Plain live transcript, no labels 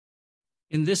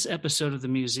In this episode of the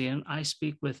Mouseion, I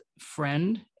speak with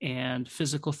friend and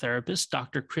physical therapist,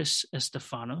 Dr. Chris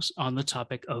Estafanous, on the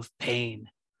topic of pain.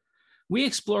 We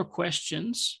explore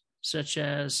questions such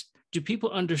as, do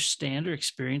people understand or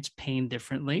experience pain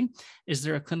differently? Is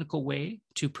there a clinical way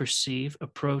to perceive,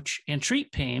 approach, and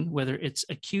treat pain, whether it's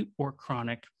acute or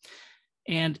chronic?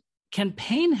 And can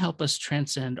pain help us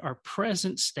transcend our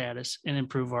present status and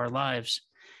improve our lives?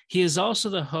 He is also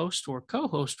the host, or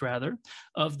co-host rather,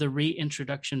 of the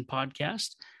Reintroduction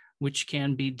podcast, which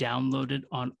can be downloaded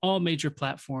on all major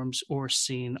platforms or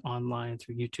seen online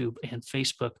through YouTube and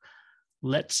Facebook.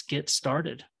 Let's get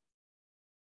started.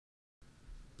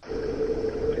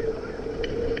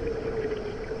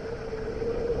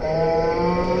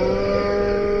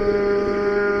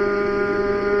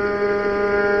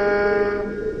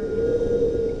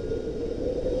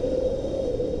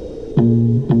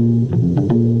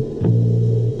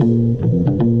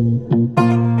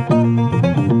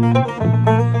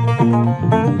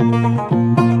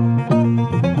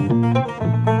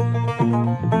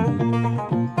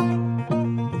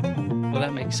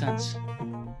 Sense,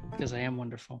 because I am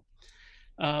wonderful.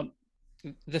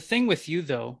 The thing with you,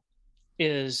 though,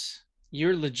 is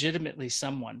you're legitimately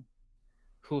someone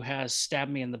who has stabbed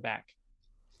me in the back.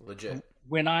 Legit.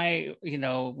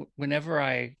 Whenever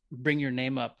I bring your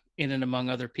name up in and among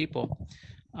other people,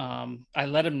 I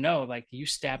let them know, like, you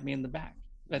stabbed me in the back.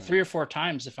 3 or 4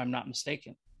 times, if I'm not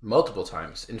mistaken. Multiple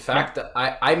times. In fact,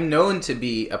 yeah. I'm known to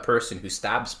be a person who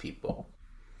stabs people.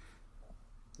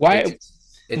 Why?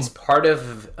 It's part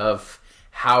of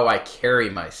how I carry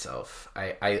myself.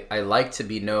 I like to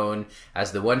be known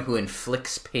as the one who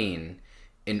inflicts pain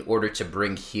in order to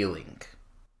bring healing.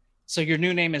 So your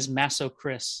new name is Masso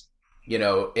Chris. You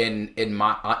know, in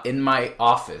my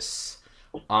office,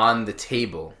 on the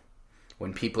table,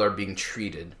 when people are being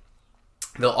treated,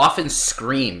 they'll often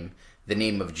scream the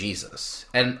name of Jesus,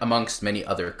 and amongst many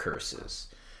other curses.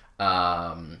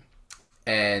 And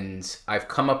they've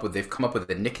come up with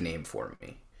a nickname for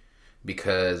me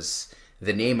because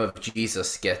the name of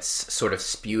Jesus gets sort of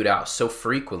spewed out so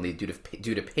frequently due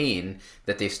to pain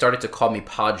that they've started to call me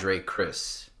Padre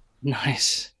Chris.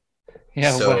 Nice.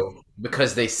 Yeah. So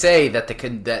because they say that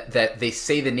they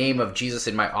say the name of Jesus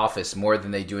in my office more than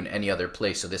they do in any other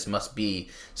place, so this must be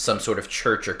some sort of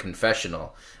church or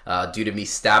confessional due to me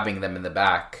stabbing them in the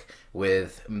back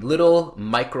with little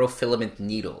microfilament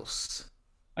needles.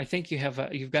 I think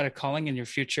you've got a calling in your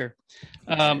future.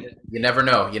 You never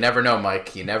know,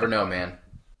 Mike. You never know, man.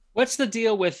 What's the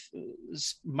deal with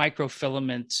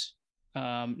microfilament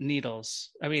needles?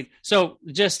 I mean, so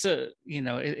just to,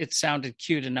 it sounded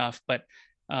cute enough, but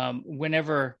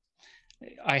whenever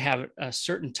I have a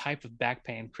certain type of back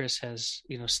pain, Chris has,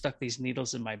 stuck these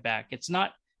needles in my back. It's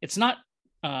not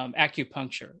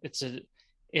acupuncture.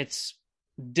 It's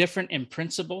different in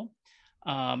principle.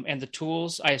 And the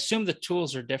tools, I assume the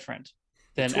tools are different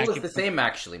than the tool is the same,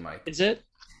 actually, Mike. Is it?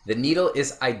 The needle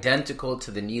is identical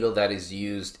to the needle that is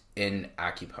used in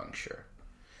acupuncture.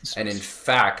 And in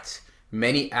fact,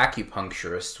 many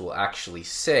acupuncturists will actually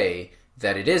say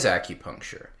that it is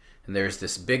acupuncture. And there's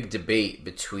this big debate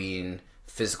between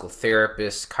physical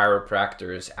therapists,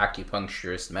 chiropractors,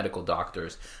 acupuncturists, medical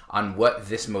doctors on what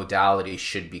this modality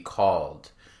should be called.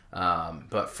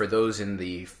 But for those in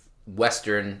the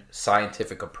Western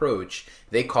scientific approach,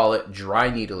 they call it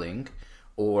dry needling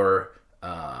or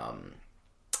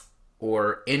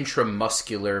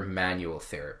intramuscular manual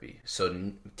therapy.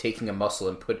 So taking a muscle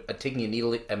and taking a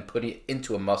needle and putting it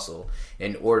into a muscle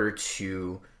in order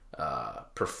to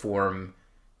perform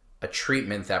a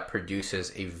treatment that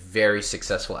produces a very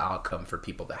successful outcome for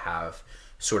people that have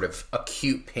sort of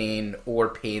acute pain or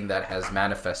pain that has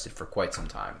manifested for quite some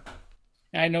time.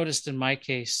 I noticed in my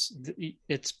case,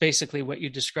 it's basically what you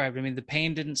described. I mean, the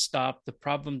pain didn't stop, the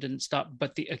problem didn't stop,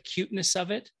 but the acuteness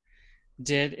of it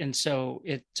did. And so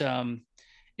it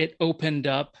opened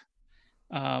up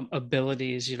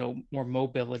abilities, more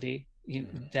mobility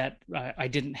that I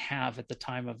didn't have at the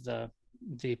time of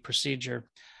the procedure.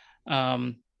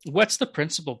 What's the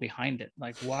principle behind it?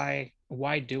 Like, why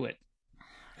do it?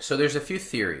 So there's a few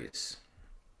theories.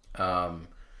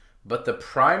 But the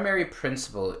primary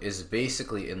principle is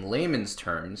basically, in layman's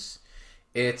terms,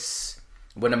 it's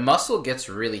when a muscle gets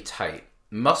really tight.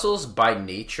 Muscles, by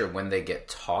nature, when they get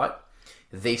taut,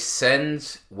 they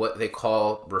send what they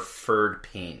call referred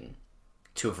pain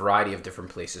to a variety of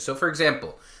different places. So, for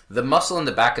example, the muscle in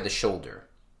the back of the shoulder,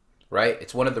 right?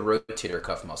 It's one of the rotator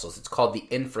cuff muscles. It's called the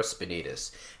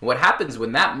infraspinatus. And what happens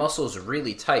when that muscle is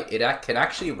really tight, it can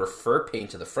actually refer pain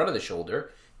to the front of the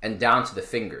shoulder and down to the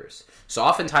fingers. So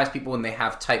oftentimes people, when they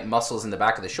have tight muscles in the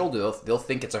back of the shoulder, they'll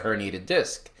think it's a herniated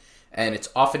disc. and it's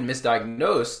often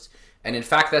misdiagnosed. And in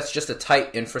fact, that's just a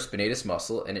tight infraspinatus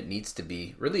muscle, and it needs to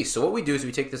be released. So what we do is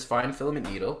we take this fine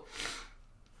filament needle,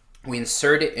 we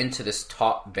insert it into this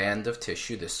top band of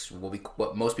tissue, this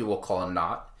what most people will call a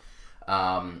knot.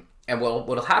 And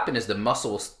what'll happen is the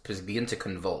muscle will begin to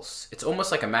convulse. It's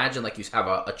almost like, imagine like you have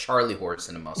a Charlie horse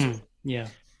in a muscle. Yeah.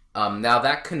 Now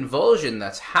that convulsion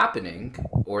that's happening,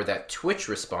 or that twitch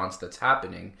response that's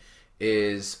happening,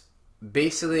 is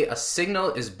basically a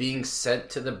signal is being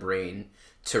sent to the brain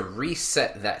to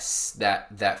reset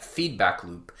that feedback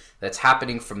loop that's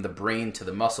happening from the brain to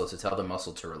the muscle to tell the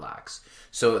muscle to relax.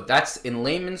 So that's in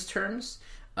layman's terms.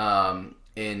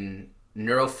 In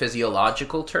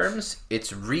neurophysiological terms,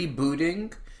 it's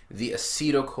rebooting the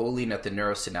acetylcholine at the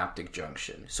neurosynaptic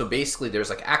junction. So basically there's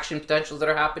like action potentials that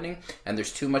are happening, and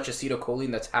there's too much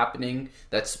acetylcholine that's happening,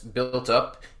 that's built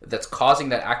up, that's causing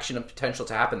that action potential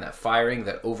to happen, that firing,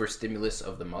 that overstimulus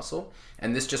of the muscle,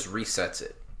 and this just resets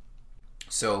it.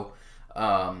 So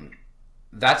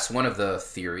that's one of the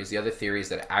theories. The other theory is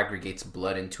that it aggregates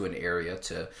blood into an area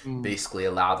to basically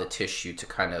allow the tissue to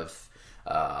kind of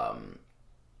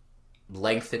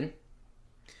lengthen.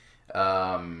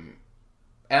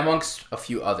 Amongst a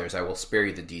few others, I will spare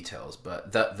you the details,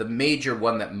 but the major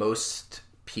one that most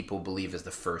people believe is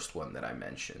the first one that I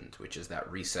mentioned, which is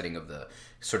that resetting of the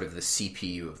sort of the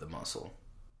CPU of the muscle.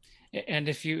 And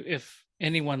if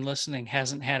anyone listening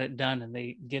hasn't had it done and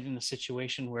they get in a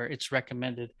situation where it's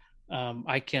recommended,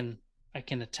 I can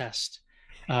attest.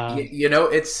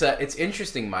 It's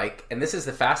interesting, Mike, and this is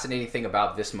the fascinating thing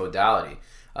about this modality.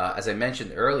 As I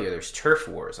mentioned earlier, there's turf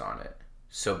wars on it.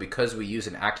 So because we use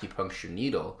an acupuncture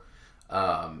needle,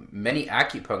 many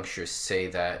acupuncturists say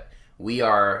that we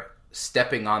are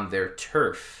stepping on their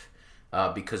turf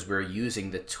because we're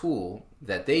using the tool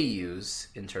that they use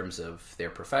in terms of their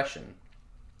profession.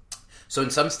 So in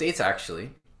some states,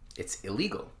 actually, it's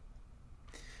illegal.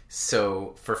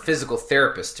 So for physical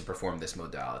therapists to perform this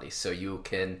modality, so you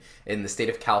can, in the state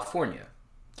of California,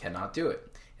 cannot do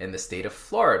it. In the state of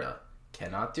Florida,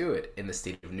 cannot do it. In the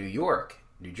state of New York,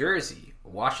 New Jersey,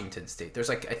 Washington State, there's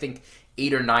like, I think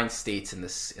 8 or 9 states in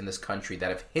this country that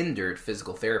have hindered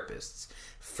physical therapists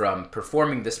from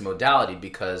performing this modality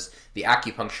because the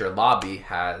acupuncture lobby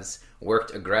has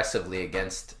worked aggressively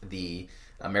against the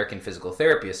American Physical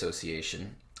Therapy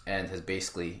Association and has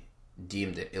basically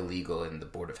deemed it illegal in the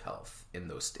Board of Health in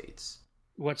those states.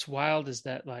 What's wild is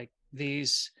that like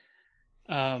these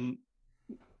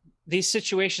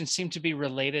situations seem to be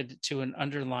related to an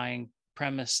underlying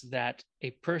premise that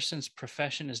a person's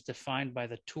profession is defined by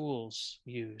the tools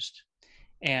used.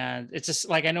 And it's just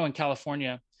like, I know in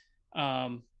California, a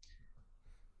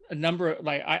number,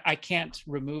 like I can't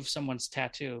remove someone's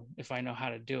tattoo if I know how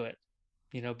to do it,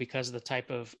 because of the type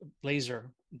of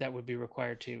laser that would be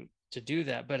required to do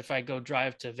that. But if I go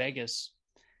drive to Vegas,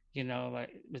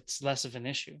 like it's less of an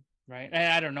issue, right?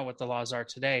 And I don't know what the laws are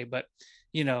today, but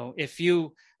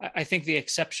I think the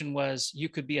exception was you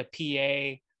could be a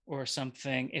PA or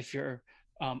something if you're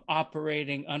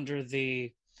operating under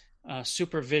the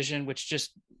supervision, which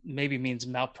just maybe means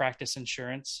malpractice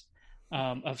insurance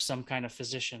of some kind of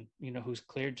physician, who's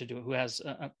cleared to do it, who has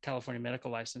a California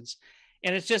medical license.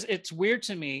 And it's weird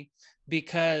to me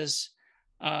because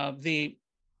the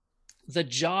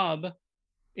job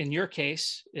in your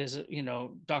case is,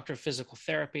 doctor of physical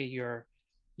therapy,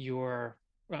 your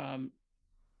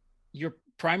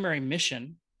primary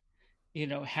mission,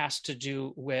 has to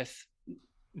do with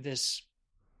this.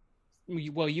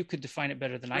 Well, you could define it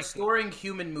better than restoring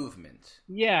human movement.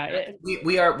 Yeah.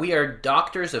 We are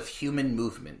doctors of human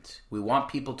movement. We want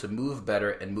people to move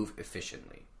better and move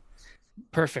efficiently.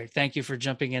 Perfect. Thank you for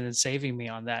jumping in and saving me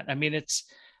on that. I mean, it's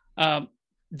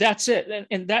that's it.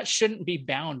 And that shouldn't be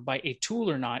bound by a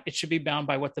tool or not. It should be bound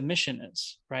by what the mission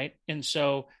is, right? And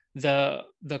so the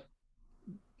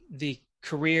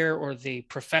career or the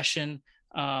profession,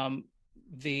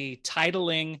 the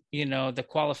titling, the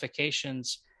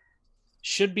qualifications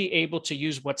should be able to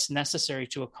use what's necessary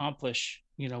to accomplish,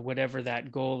 whatever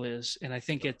that goal is. And I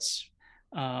think it's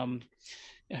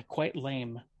quite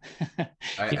lame.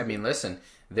 I mean, listen,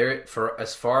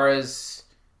 as far as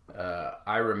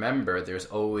I remember, there's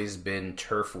always been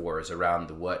turf wars around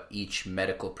what each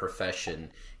medical profession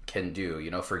can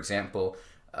do. For example,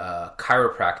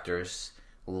 chiropractors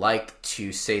like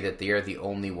to say that they are the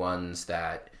only ones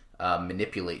that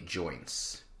manipulate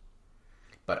joints.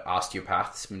 But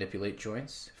osteopaths manipulate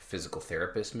joints, physical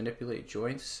therapists manipulate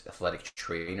joints, athletic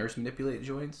trainers manipulate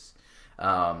joints.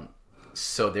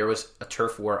 So there was a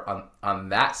turf war on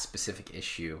that specific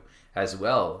issue as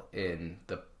well in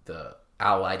the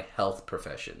allied health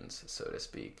professions, so to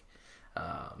speak.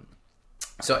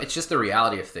 So it's just the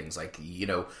reality of things. Like,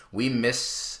 we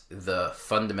miss the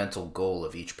fundamental goal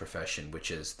of each profession,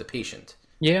 which is the patient.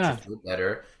 Yeah. To feel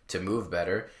better, to move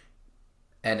better.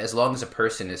 And as long as a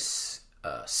person is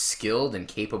skilled and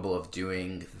capable of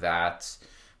doing that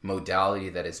modality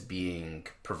that is being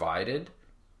provided,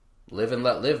 live and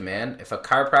let live, man. If a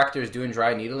chiropractor is doing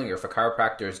dry needling, or if a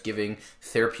chiropractor is giving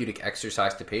therapeutic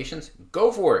exercise to patients,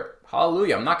 go for it.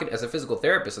 Hallelujah. I'm not going to, as a physical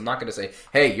therapist, I'm not going to say,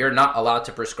 hey, you're not allowed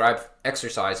to prescribe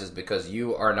exercises because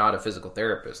you are not a physical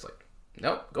therapist. Like,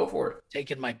 no, go for it.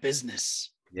 Taking my business.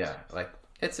 Yeah. Like,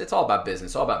 it's all about business.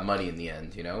 It's all about money in the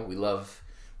end. We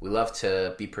love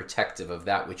to be protective of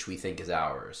that which we think is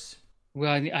ours.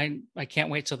 Well, I can't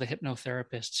wait till the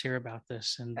hypnotherapists hear about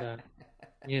this and,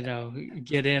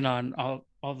 get in on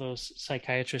all those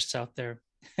psychiatrists out there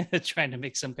trying to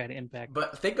make some kind of impact.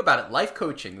 But think about it. Life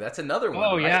coaching, that's another one.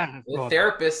 Oh, right? yeah. The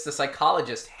therapists, the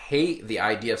psychologists hate the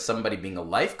idea of somebody being a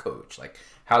life coach. Like,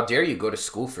 how dare you go to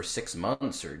school for 6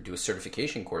 months or do a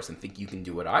certification course and think you can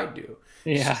do what I do?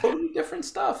 Yeah. It's totally different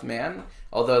stuff, man.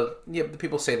 Although,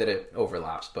 people say that it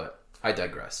overlaps, but I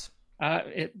digress.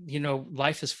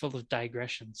 Life is full of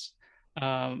digressions.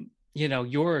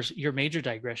 Your major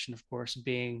digression, of course,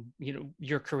 being,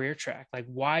 your career track. Like,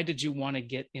 why did you want to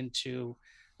get into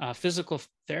physical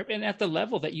therapy, and at the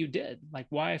level that you did? Like,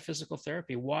 why physical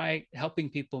therapy? Why helping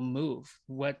people move?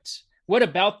 What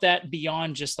about that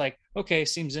beyond just like, okay,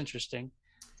 seems interesting?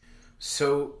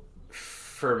 So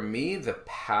for me, the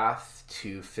path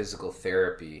to physical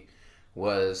therapy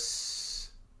was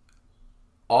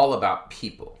all about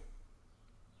people.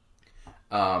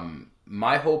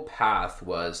 My whole path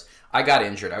was, I got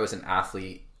injured. I was an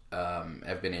athlete.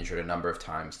 I've been injured a number of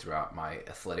times throughout my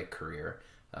athletic career.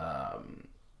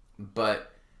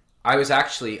 But I was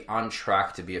actually on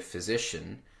track to be a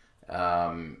physician.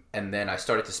 And then I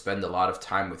started to spend a lot of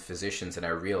time with physicians, and I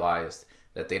realized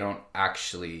that they don't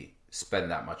actually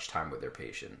spend that much time with their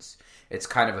patients. It's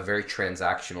kind of a very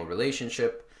transactional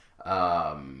relationship.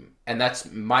 And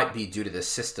that might be due to the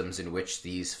systems in which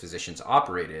these physicians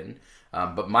operate in.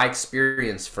 But my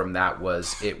experience from that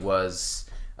was, it was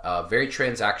very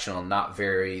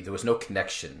transactional, there was no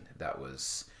connection that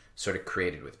was sort of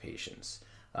created with patients.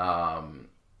 And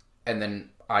then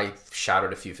I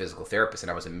shadowed a few physical therapists, and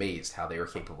I was amazed how they were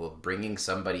capable of bringing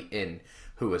somebody in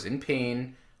who was in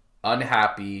pain,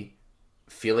 unhappy,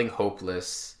 feeling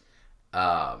hopeless,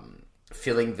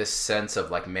 feeling this sense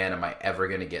of like, man, am I ever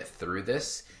going to get through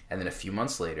this? And then a few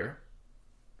months later,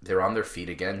 they're on their feet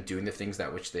again, doing the things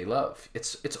that which they love.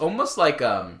 It's almost like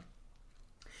I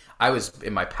was,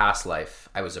 in my past life,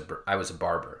 I was a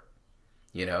barber,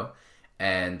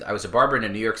 and I was a barber in a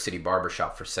New York City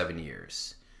barbershop for 7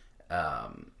 years.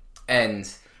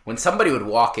 And when somebody would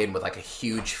walk in with like a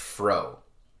huge fro,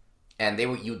 and they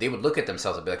would look at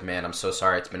themselves and be like, man, I'm so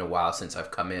sorry, it's been a while since I've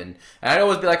come in. And I'd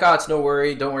always be like, oh, it's no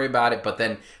worry, don't worry about it. But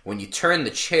then when you turn the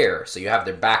chair, so you have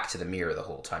their back to the mirror the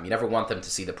whole time, you never want them to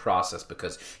see the process,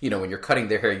 because, when you're cutting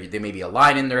their hair, there may be a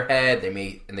line in their head,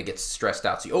 and they get stressed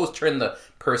out. So you always turn the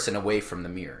person away from the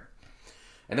mirror.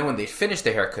 And then when they finish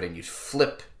the haircut and you'd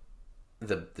flip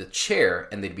the chair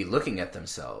and they'd be looking at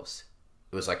themselves,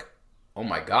 it was like, oh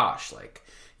my gosh, like,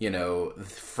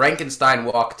 Frankenstein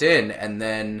walked in, and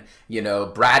then,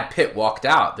 Brad Pitt walked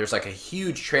out. There's like a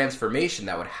huge transformation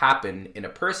that would happen in a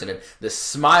person, and the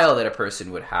smile that a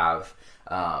person would have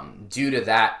due to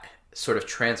that sort of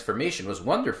transformation was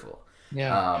wonderful.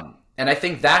 Yeah. And I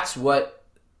think it's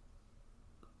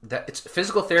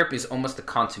physical therapy is almost the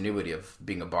continuity of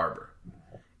being a barber.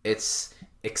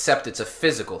 Except it's a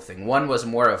physical thing. One was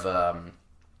more of a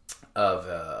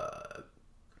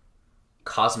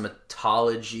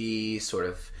cosmetology sort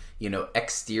of,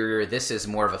 exterior. This is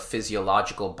more of a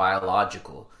physiological,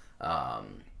 biological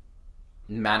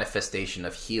manifestation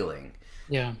of healing.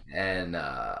 Yeah. And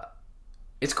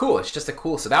it's cool. It's just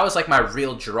so that was like my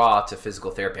real draw to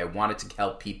physical therapy. I wanted to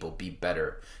help people be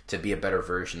better, to be a better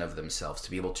version of themselves,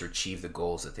 to be able to achieve the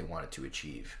goals that they wanted to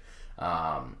achieve.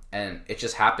 And it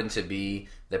just happened to be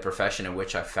the profession in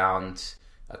which I found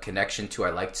a connection to. I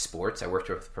liked sports. I worked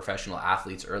with professional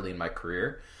athletes early in my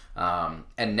career.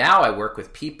 And now I work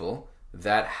with people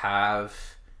that have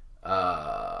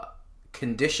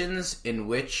conditions in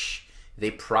which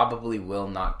they probably will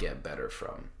not get better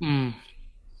from.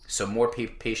 So more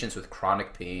patients with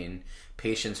chronic pain,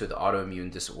 patients with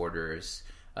autoimmune disorders,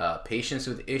 patients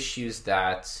with issues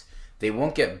that they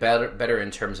won't get better in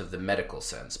terms of the medical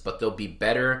sense, but they'll be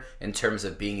better in terms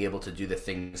of being able to do the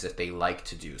things that they like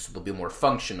to do. So they'll be more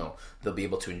functional. They'll be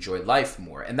able to enjoy life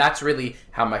more. And that's really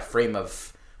how my frame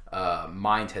of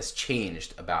mind has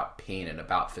changed about pain and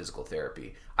about physical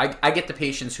therapy. I get the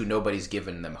patients who nobody's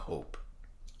given them hope.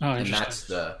 Oh, And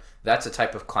interesting. that's the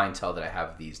type of clientele that I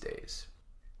have these days.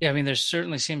 Yeah, I mean, there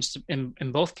certainly seems to,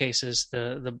 in both cases,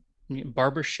 the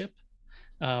barbership,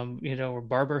 or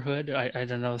barberhood. I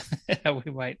don't know how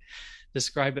we might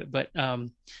describe it, but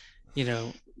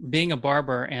being a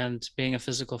barber and being a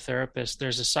physical therapist,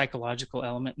 there's a psychological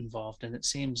element involved, and it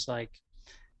seems like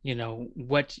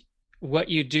what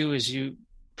you do is you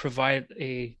provide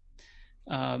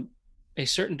um, a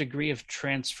certain degree of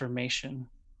transformation,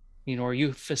 or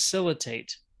you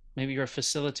facilitate. Maybe you're a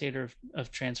facilitator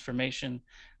of transformation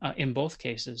in both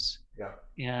cases, Yeah.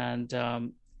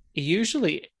 and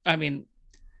usually, I mean,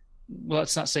 well,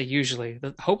 let's not say usually,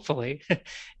 but hopefully,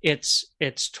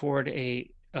 it's toward a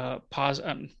I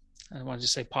don't want to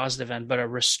just say positive end, but a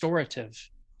restorative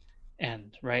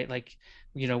end, right? Like,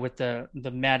 with the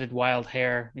matted wild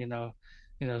hair,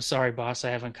 sorry, boss, I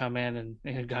haven't come in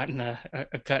and gotten a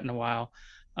cut in a while,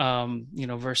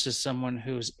 versus someone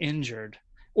who's injured,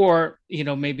 or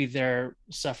maybe they're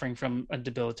suffering from a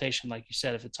debilitation, like you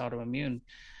said, if it's autoimmune.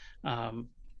 um,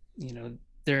 you know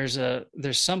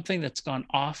there's something that's gone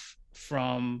off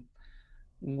from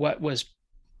what was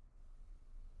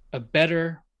a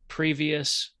better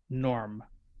previous norm,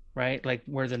 right? Like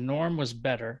where the norm was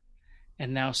better,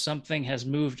 and now something has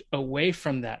moved away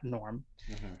from that norm.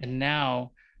 Mm-hmm. And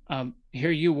now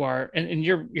here you are, and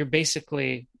you're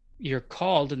basically, you're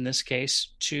called in this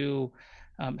case to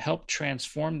help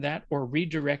transform that or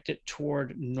redirect it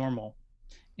toward normal.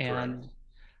 Correct.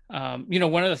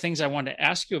 And one of the things I wanted to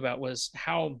ask you about was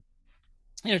how,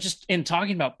 just in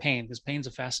talking about pain, because pain's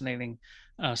a fascinating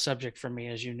subject for me,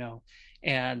 as you know.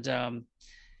 And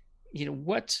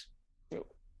what,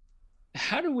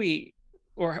 how do we,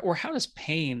 or how does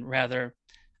pain rather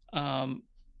um,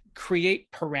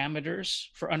 create parameters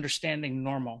for understanding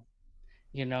normal?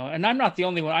 And I'm not the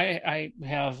only one. I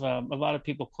have a lot of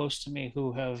people close to me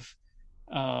who have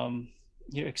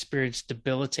experienced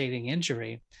debilitating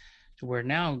injury, to where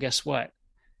now, guess what?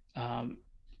 Um,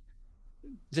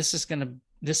 this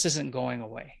isn't going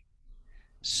away.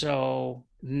 So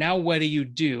now what do you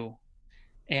do?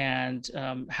 And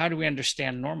how do we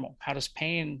understand normal? How does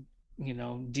pain,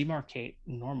 demarcate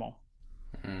normal?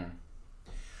 Mm.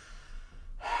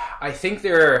 I think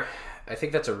there. I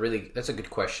think that's a good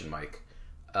question, Mike.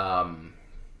 Um,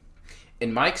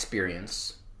 in my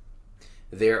experience,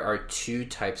 there are two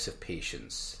types of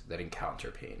patients that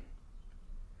encounter pain.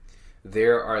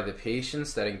 There are the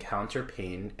patients that encounter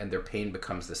pain and their pain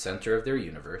becomes the center of their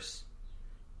universe,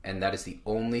 and that is the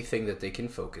only thing that they can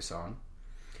focus on.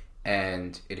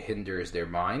 And it hinders their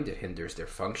mind, it hinders their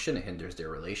function, it hinders their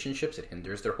relationships, it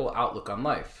hinders their whole outlook on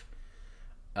life.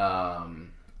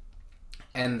 And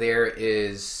there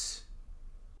is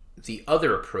the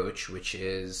other approach, which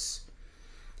is,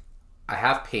 I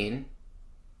have pain,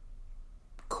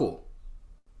 cool,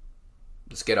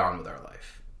 let's get on with our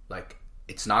life. Like,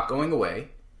 it's not going away.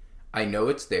 I know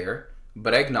it's there,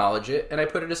 but I acknowledge it and I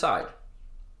put it aside.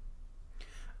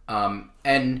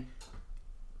 And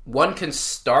one can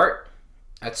start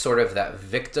at sort of that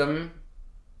victim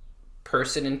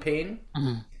person in pain,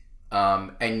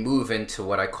 and move into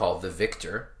what I call the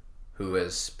victor, who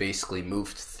has basically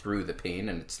moved through the pain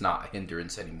and it's not a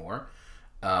hindrance anymore.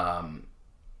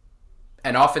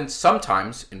 And often,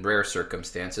 sometimes, in rare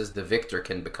circumstances, the victor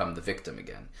can become the victim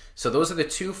again. So those are the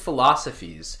two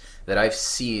philosophies that I've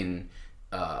seen,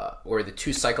 or the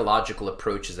two psychological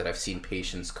approaches that I've seen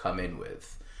patients come in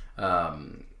with.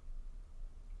 And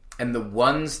the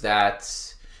ones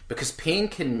that, because pain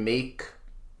can make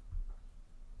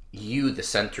you the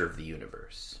center of the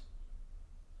universe,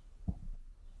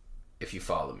 if you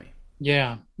follow me.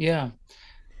 Yeah. Did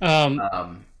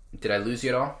I lose you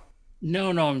at all? No,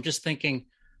 I'm just thinking,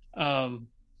 and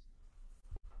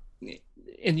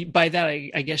by that,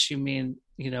 I guess you mean,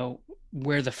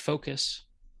 where the focus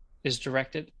is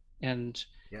directed. And,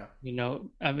 Yeah.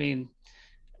 I mean,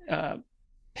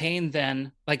 pain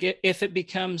then, like if it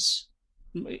becomes,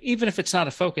 even if it's not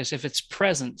a focus, if it's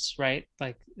presence, right?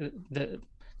 Like the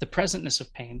presentness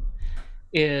of pain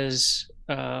is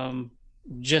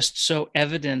just so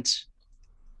evident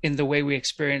in the way we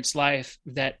experience life,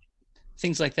 that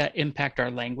things like that impact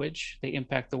our language. They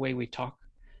impact the way we talk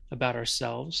about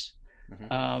ourselves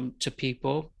to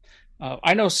people.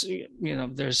 I know,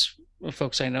 there's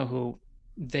folks I know who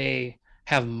they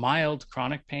have mild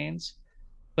chronic pains,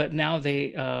 but now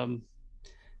they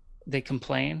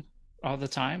complain all the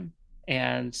time.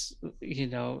 And,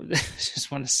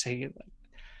 just want to say,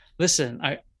 listen,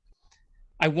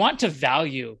 I want to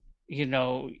value,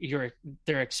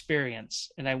 their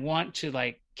experience, and I want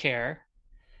to care,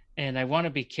 and I want to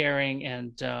be caring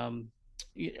and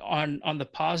on the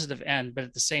positive end, but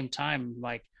at the same time,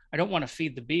 I don't want to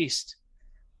feed the beast.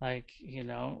 Like,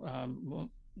 well,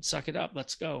 suck it up,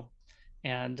 let's go.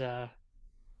 And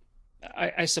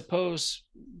I suppose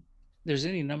there's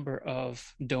any number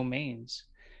of domains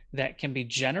that can be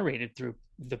generated through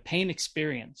the pain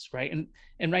experience, right?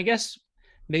 And I guess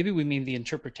maybe we mean the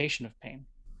interpretation of pain.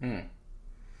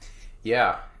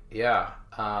 Yeah, yeah.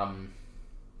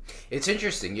 It's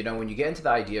interesting, when you get into the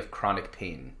idea of chronic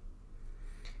pain,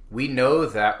 we know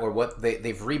that, or what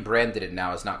they've rebranded it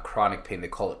now as not chronic pain, they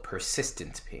call it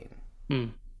persistent pain.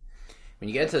 When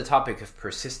you get into the topic of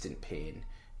persistent pain,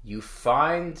 you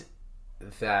find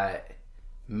that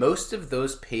most of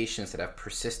those patients that have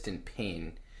persistent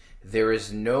pain, there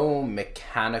is no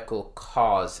mechanical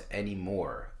cause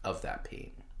anymore of that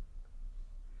pain.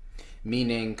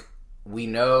 Meaning, we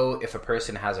know if a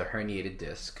person has a herniated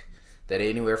disc, that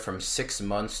anywhere from 6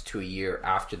 months to a year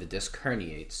after the disc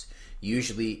herniates,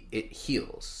 usually it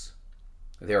heals.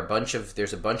 There's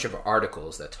a bunch of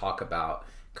articles that talk about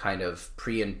kind of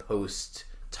pre and post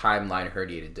timeline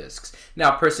herniated discs.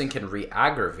 Now, a person can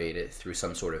re-aggravate it through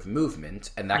some sort of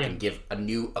movement, and that can give a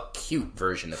new acute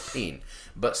version of pain.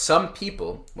 But some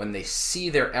people, when they see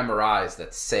their MRIs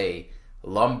that say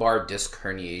lumbar disc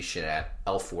herniation at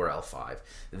L4, L5,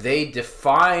 they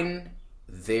define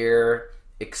their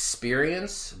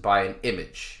experience by an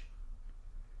image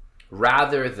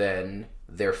rather than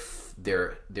their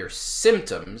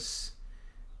symptoms,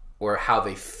 or how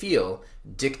they feel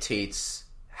dictates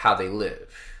how they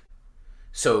live.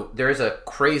 So there's a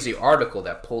crazy article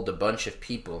that pulled a bunch of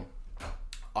people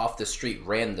off the street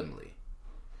randomly,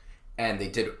 and they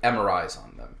did MRIs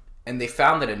on them, and they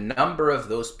found that a number of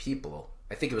those people,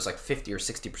 I think it was like 50 or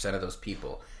 60% of those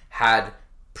people, had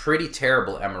pretty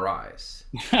terrible MRIs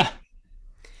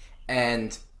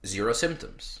and zero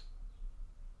symptoms.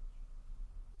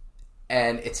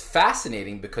 And it's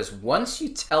fascinating because once you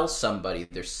tell somebody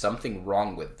there's something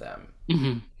wrong with them,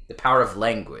 the power of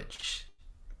language,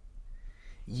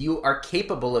 you are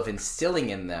capable of instilling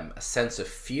in them a sense of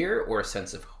fear or a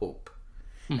sense of hope.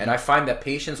 And I find that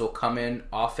patients will come in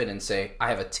often and say, I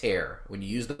have a tear. When you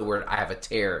use the word I have a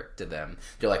tear to them,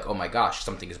 they're like, oh my gosh,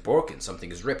 something is broken,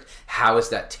 something is ripped. How is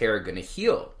that tear going to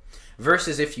heal?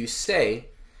 Versus if you say,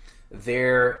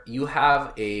 you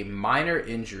have a minor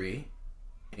injury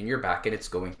in your back and it's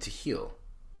going to heal.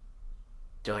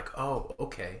 They're like, oh,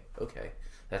 okay,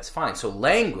 that's fine. So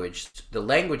the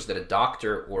language that a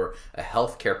doctor or a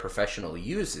healthcare professional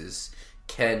uses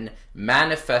can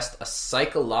manifest a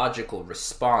psychological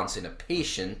response in a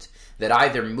patient that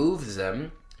either moves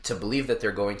them to believe that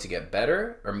they're going to get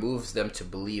better or moves them to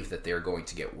believe that they're going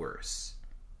to get worse.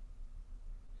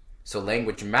 So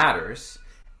language matters,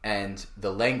 and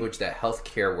the language that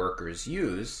healthcare workers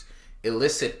use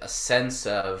elicit a sense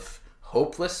of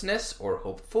hopelessness or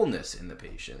hopefulness in the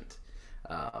patient.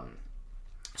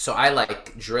 So I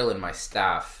drill in my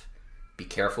staff, be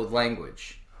careful with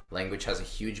language. Language has a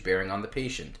huge bearing on the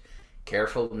patient.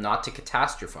 Careful not to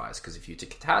catastrophize, because if you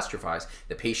catastrophize,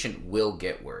 the patient will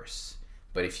get worse.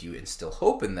 But if you instill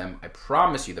hope in them, I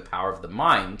promise you the power of the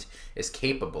mind is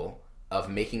capable of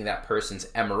making that person's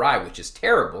MRI, which is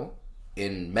terrible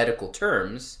in medical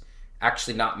terms,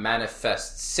 actually not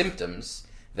manifest symptoms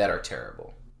that are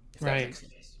terrible. If that makes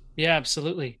sense. Yeah,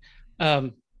 absolutely.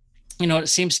 It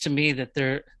seems to me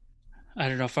that I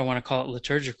don't know if I want to call it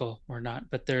liturgical or not,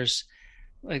 but there's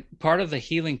like part of the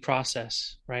healing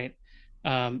process, right?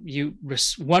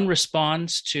 One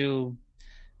responds to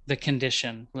the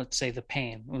condition, let's say the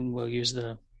pain, and we'll use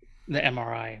the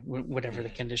MRI, whatever the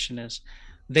condition is.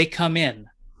 They come in.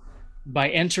 By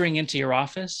entering into your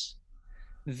office,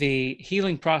 the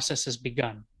healing process has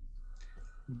begun.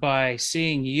 By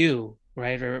seeing you,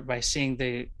 right, or by seeing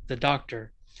the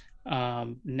doctor,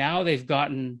 now they've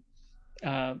gotten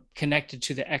connected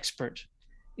to the expert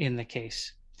in the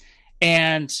case.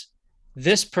 And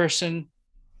this person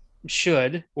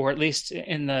should, or at least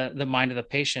in the mind of the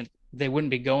patient, they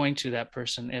wouldn't be going to that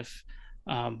person if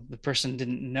the person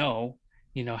didn't know,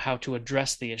 how to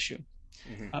address the issue.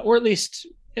 Or at least,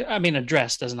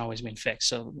 address doesn't always mean fix.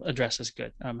 So address is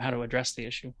good. How to address the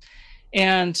issue.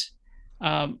 And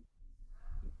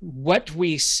what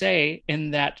we say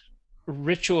in that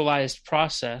ritualized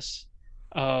process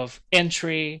of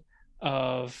entry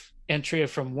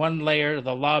from one layer of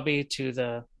the lobby to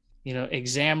the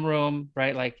exam room,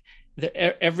 right? Like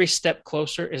every step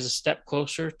closer is a step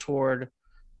closer toward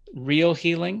real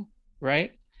healing,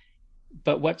 right?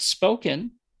 But what's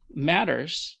spoken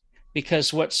matters,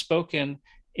 because what's spoken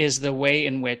is the way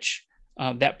in which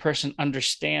that person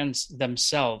understands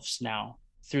themselves now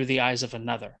through the eyes of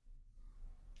another.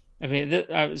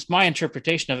 It's my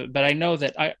interpretation of it, but I know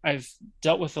that I've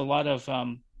dealt with a lot of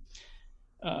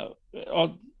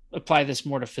I'll apply this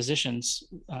more to physicians,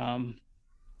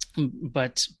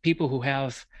 but people who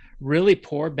have really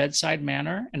poor bedside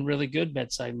manner and really good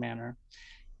bedside manner,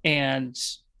 and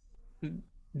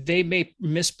they may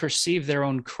misperceive their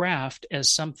own craft as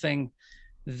something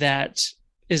that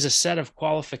is a set of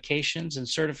qualifications and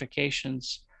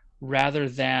certifications rather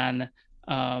than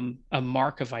a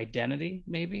mark of identity,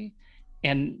 maybe.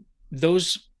 And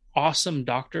those awesome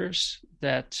doctors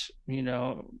that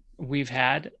we've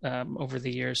had over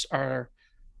the years are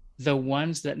the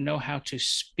ones that know how to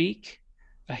speak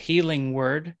a healing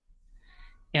word,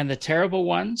 and the terrible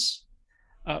ones.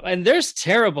 And there's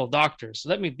terrible doctors.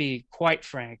 Let me be quite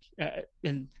frank.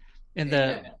 In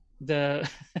the the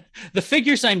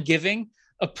figures I'm giving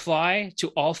apply to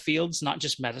all fields, not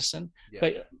just medicine. Yeah.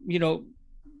 But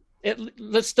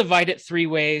let's divide it three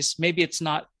ways. Maybe it's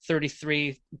not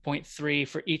 33.3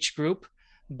 for each group,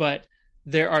 but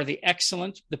there are the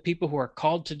excellent, the people who are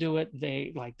called to do it.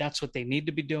 That's what they need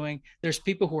to be doing. There's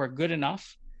people who are good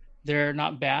enough. They're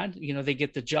not bad. They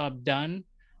get the job done.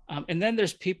 And then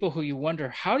there's people who you wonder,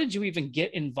 how did you even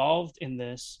get involved in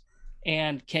this?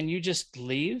 And can you just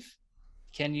leave?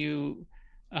 Can you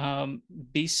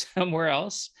be somewhere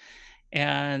else?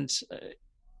 And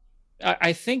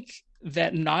I think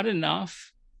that not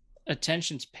enough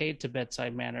attention's paid to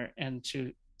bedside manner and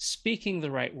to speaking the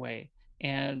right way.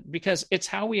 And because it's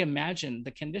how we imagine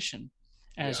the condition,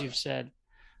 as you've said.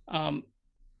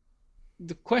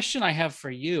 The question I have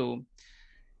for you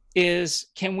is,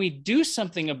 can we do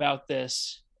something about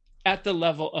this at the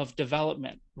level of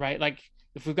development, right? Like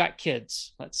if we've got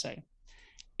kids, let's say,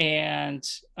 and,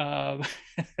 dads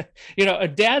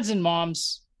and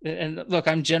moms, and look,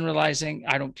 I'm generalizing.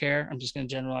 I don't care. I'm just going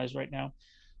to generalize right now.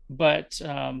 But,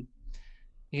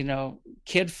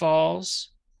 kid falls,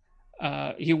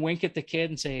 you wink at the kid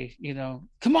and say,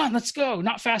 come on, let's go.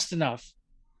 Not fast enough.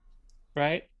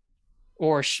 Right.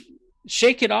 Or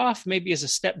shake it off maybe as a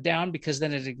step down, because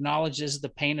then it acknowledges the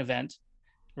pain event,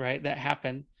 right, that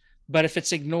happened. But if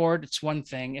it's ignored, it's one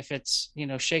thing. If it's,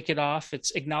 shake it off,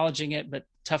 it's acknowledging it, but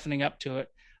toughening up to it.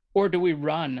 Or do we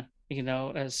run,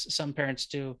 as some parents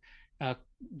do,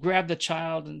 grab the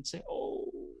child and say, oh,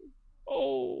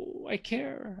 I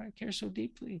care so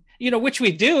deeply, which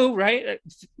we do, right?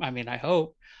 I mean, I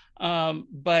hope.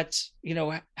 But,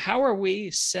 how are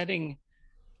we setting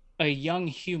a young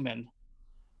human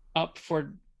up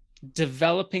for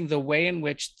developing the way in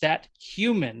which that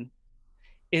human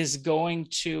is going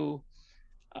to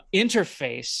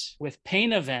interface with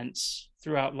pain events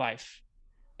throughout life?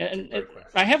 And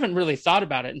I haven't really thought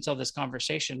about it until this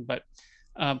conversation, but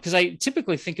because I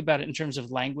typically think about it in terms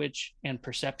of language and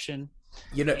perception.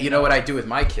 You know what I do with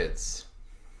my kids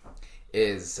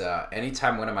is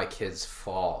anytime one of my kids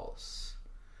falls,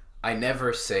 I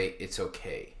never say it's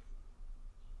okay.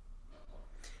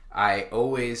 I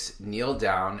always kneel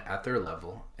down at their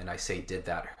level and I say, did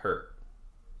that hurt?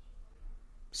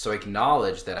 So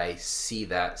acknowledge that I see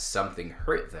that something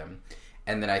hurt them,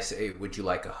 and then I say, would you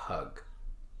like a hug?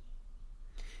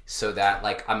 So that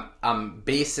I'm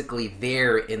basically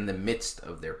there in the midst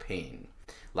of their pain.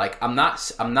 I'm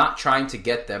not trying to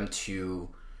get them to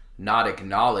not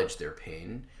acknowledge their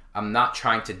pain. I'm not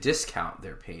trying to discount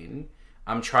their pain.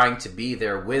 I'm trying to be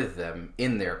there with them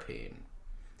in their pain,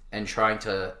 and trying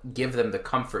to give them the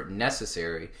comfort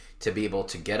necessary to be able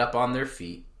to get up on their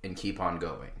feet and keep on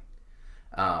going.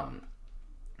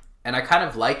 And I kind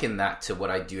of liken that to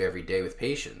what I do every day with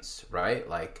patients, right?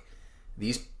 Like,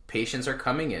 these patients are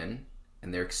coming in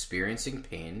and they're experiencing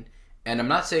pain, and I'm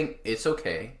not saying it's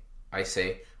okay. I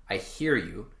say, I hear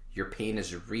you. Your pain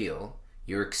is real.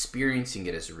 You're experiencing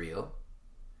it as real.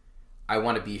 I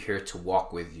want to be here to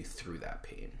walk with you through that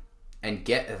pain and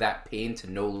get that pain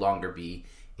to no longer be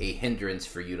a hindrance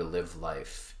for you to live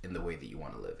life in the way that you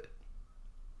want to live it.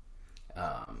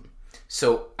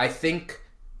 So I think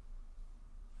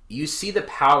you see the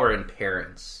power in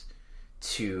parents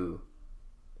to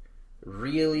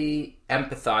really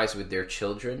empathize with their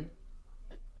children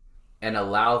and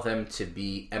allow them to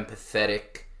be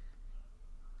empathetic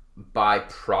by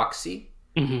proxy.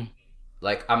 Mm-hmm.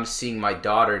 Like, I'm seeing my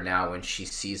daughter now when she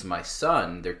sees my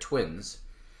son, they're twins.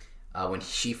 When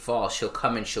she falls, she'll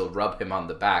come and she'll rub him on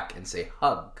the back and say,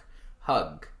 hug,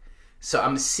 hug. So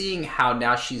I'm seeing how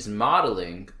now she's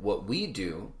modeling what we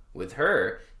do with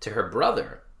her to her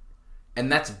brother.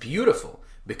 And that's beautiful,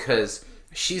 because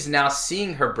she's now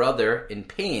seeing her brother in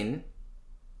pain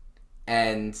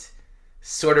and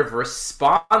sort of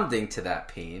responding to that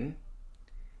pain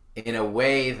in a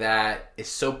way that is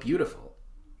so beautiful.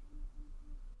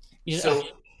 Yeah. So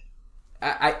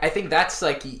I think that's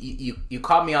like you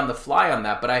caught me on the fly on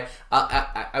that, but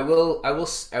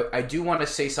I do want to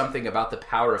say something about the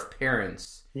power of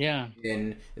parents Yeah.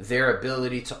 in their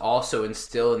ability to also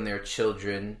instill in their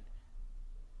children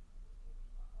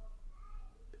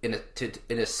in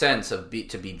a sense of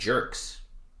to be jerks,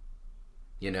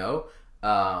 you know,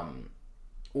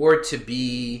 or to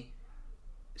be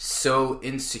so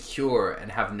insecure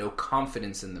and have no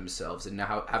confidence in themselves and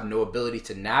have no ability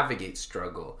to navigate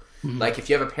struggle. Mm-hmm. Like if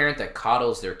you have a parent that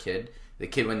coddles their kid, the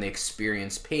kid when they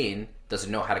experience pain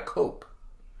doesn't know how to cope.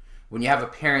 When you have a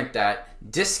parent that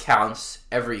discounts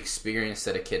every experience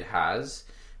that a kid has,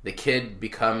 the kid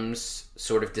becomes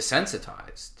sort of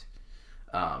desensitized.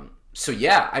 So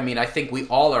yeah, I mean, I think we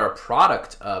all are a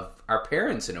product of our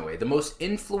parents in a way. The most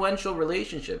influential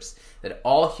relationships that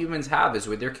all humans have is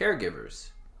with their caregivers.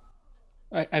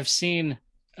 I've seen,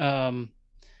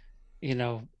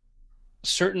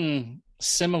 certain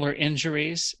similar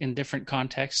injuries in different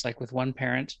contexts. Like with one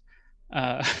parent,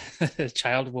 the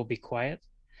child will be quiet,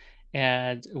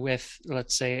 and with,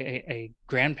 let's say, a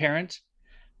grandparent,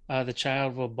 the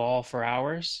child will bawl for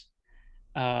hours.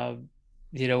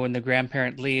 When the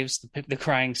grandparent leaves, the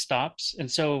crying stops.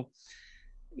 And so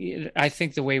I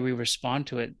think the way we respond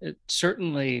to it,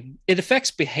 it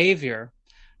affects behavior,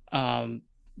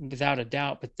 without a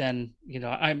doubt. But then,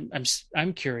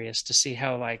 I'm curious to see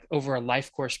how, like, over a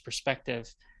life course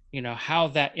perspective, how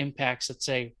that impacts, let's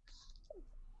say,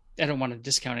 I don't want to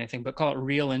discount anything, but call it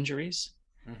real injuries,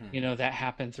 that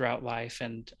happen throughout life.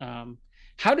 And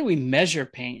how do we measure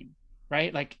pain,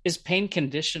 right? Like, is pain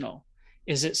conditional?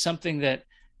 Is it something that,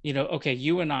 okay,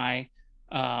 you and I,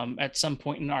 at some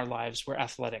point in our lives, were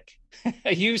athletic.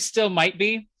 You still might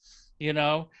be,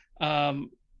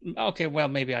 okay, well,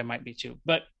 maybe I might be too,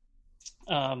 but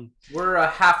we're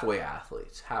halfway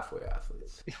athletes.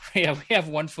 Yeah, we have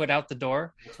one foot out the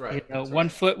door. That's right. One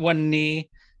foot, one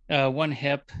knee, one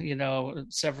hip,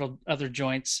 several other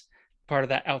joints, part of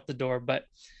that out the door. But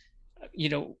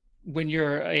when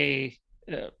you're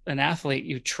an athlete,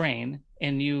 you train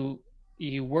and you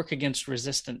work against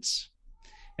resistance,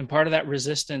 and part of that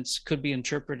resistance could be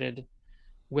interpreted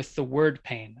with the word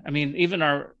pain. I mean, even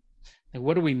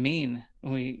what do we mean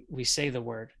when we say the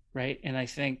word, right? And I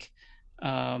think,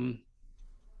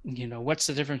 what's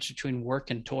the difference between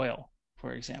work and toil,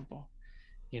 for example?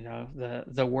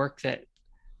 The work that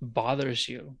bothers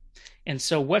you. And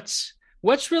so what's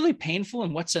really painful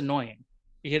and what's annoying,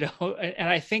 and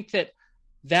I think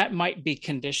that might be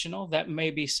conditional. That may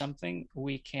be something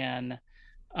we can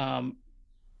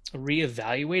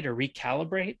reevaluate or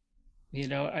recalibrate.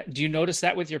 Do you notice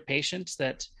that with your patients,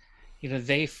 that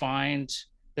they find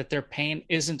that their pain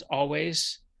isn't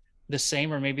always the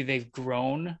same, or maybe they've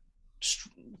grown,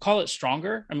 call it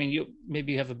stronger? I mean,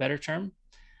 maybe you have a better term,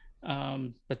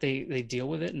 but they deal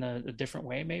with it in a different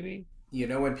way, maybe.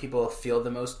 When people feel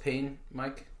the most pain,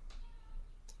 Mike?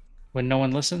 When no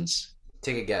one listens?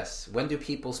 Take a guess. When is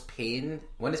people's pain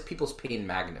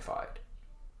magnified?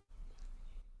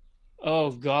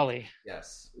 Oh, golly.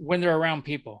 Yes. When they're around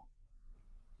people.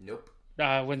 Nope.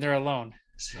 When they're alone.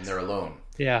 When they're alone.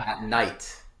 Yeah. At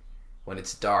night, when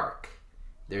it's dark,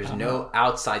 there's no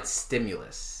outside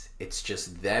stimulus. It's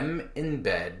just them in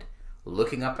bed,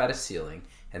 looking up at a ceiling,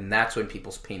 and that's when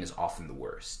people's pain is often the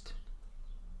worst.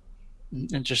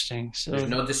 Interesting. So there's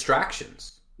no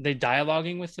distractions. They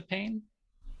dialoguing with the pain?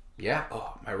 Yeah.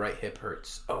 Oh, my right hip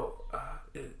hurts. Oh,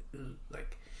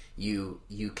 like you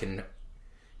can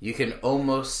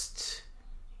almost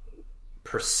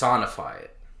personify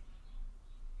it.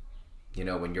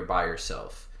 When you're by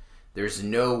yourself, there's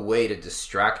no way to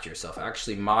distract yourself.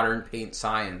 Actually, modern pain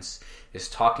science is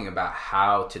talking about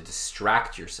how to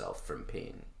distract yourself from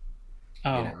pain.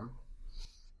 Oh,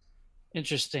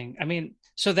 interesting. I mean,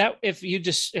 so that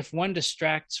if one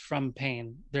distracts from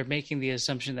pain, they're making the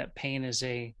assumption that pain is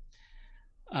a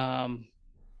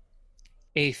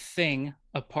thing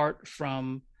apart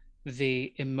from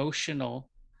the emotional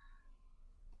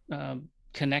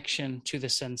connection to the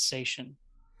sensation,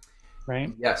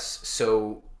 right? Yes.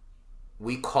 So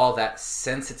we call that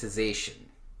sensitization.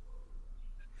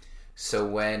 So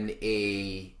when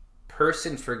a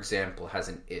person, for example, has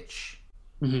an itch,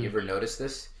 you ever notice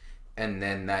this? And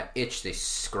then that itch, they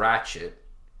scratch it.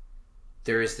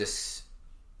 There is this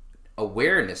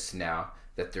awareness now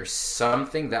that there's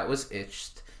something that was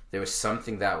itched, there was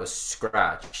something that was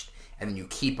scratched, and then you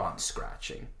keep on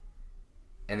scratching.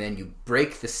 And then you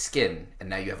break the skin, and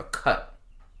now you have a cut.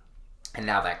 And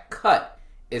now that cut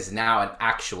is now an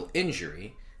actual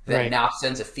injury that now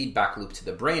sends a feedback loop to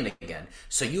the brain again.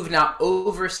 So you've now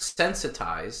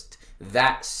oversensitized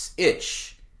that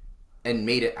itch and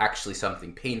made it actually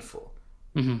something painful.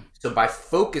 Mm-hmm. So by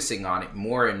focusing on it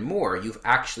more and more, you've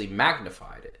actually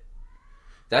magnified it.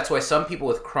 That's why some people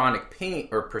with chronic pain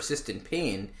or persistent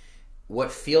pain,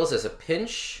 what feels as a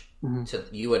pinch Mm-hmm. to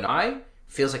you and I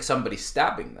feels like somebody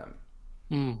stabbing them.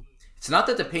 Mm. It's not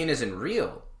that the pain isn't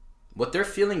real. What they're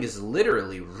feeling is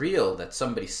literally real, that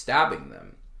somebody's stabbing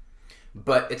them.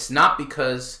 But it's not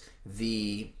because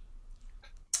the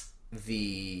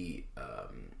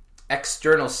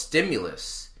external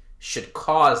stimulus should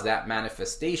cause that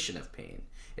manifestation of pain.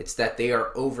 It's that they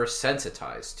are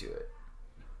oversensitized to it.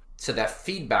 So that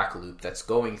feedback loop that's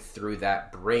going through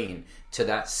that brain to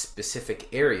that specific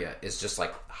area is just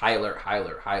like high alert, high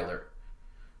alert, high alert.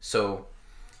 So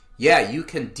yeah, you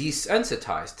can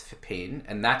desensitize to pain,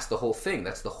 and that's the whole thing.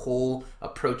 That's the whole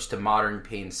approach to modern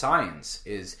pain science,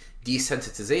 is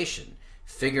desensitization,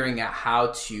 figuring out how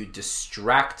to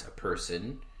distract a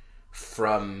person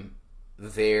from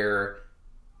their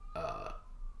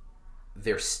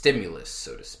stimulus,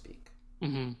 so to speak.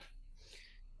 Mm-hmm.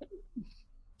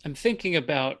 I'm thinking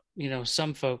about,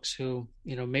 some folks who,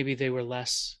 maybe they were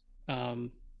less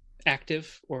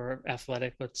active or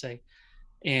athletic, let's say,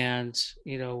 and,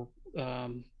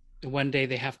 one day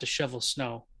they have to shovel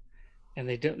snow, and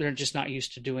they're just not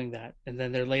used to doing that. And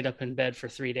then they're laid up in bed for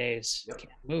 3 days, Yep.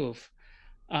 can't move.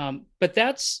 But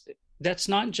that's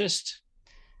not just,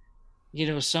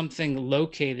 something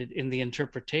located in the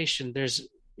interpretation. There's,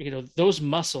 those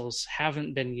muscles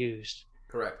haven't been used.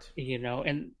 Correct.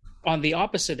 And on the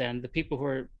opposite end, the people who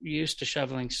are used to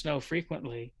shoveling snow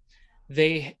frequently,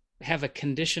 they have a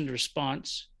conditioned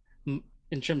response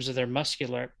in terms of their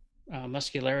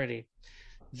muscularity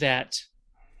that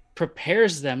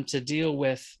prepares them to deal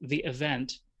with the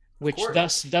event, which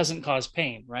thus doesn't cause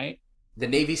pain, right? The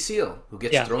Navy SEAL who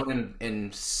gets thrown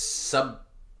in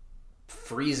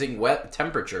sub-freezing wet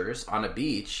temperatures on a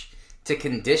beach to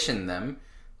condition them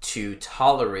to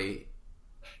tolerate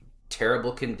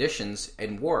terrible conditions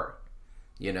in war,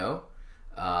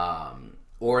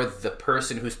 or the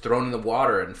person who's thrown in the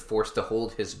water and forced to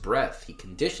hold his breath. He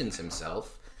conditions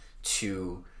himself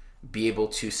to be able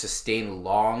to sustain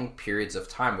long periods of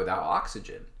time without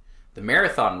oxygen. The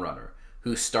marathon runner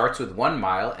who starts with 1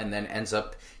 mile and then ends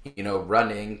up,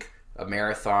 running a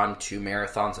marathon, 2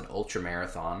 marathons, an ultra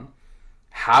marathon.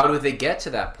 How do they get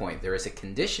to that point? There is a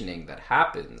conditioning that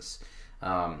happens,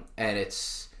 and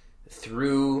it's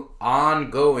through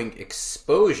ongoing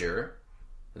exposure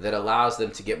that allows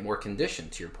them to get more conditioned,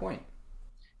 to your point.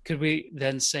 Could we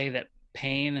then say that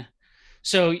pain...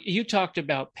 So you talked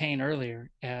about pain earlier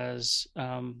as,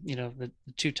 the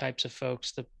two types of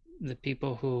folks, the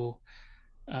people who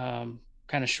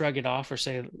kind of shrug it off or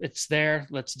say, it's there,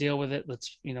 let's deal with it,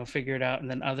 let's, figure it out. And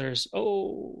then others,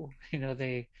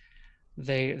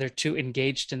 they're too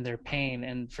engaged in their pain.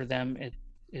 And for them,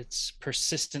 it's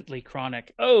persistently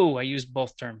chronic. Oh, I used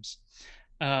both terms.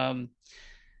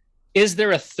 Is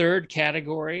there a third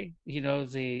category,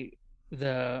 the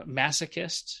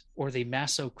masochist or the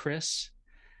maso-Chris,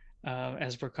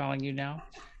 as we're calling you now,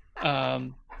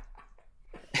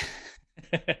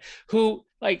 who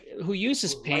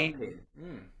uses pain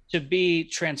to be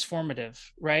transformative,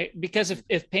 right? Because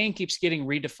if pain keeps getting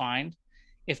redefined,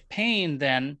 if pain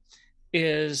then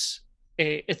it's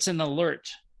an alert,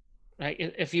 right?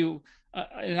 If you,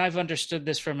 and I've understood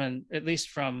this at least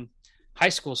from high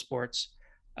school sports,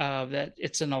 that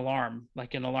it's an alarm,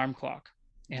 like an alarm clock,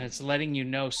 and it's letting you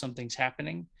know something's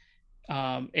happening.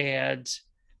 And,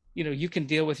 you can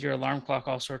deal with your alarm clock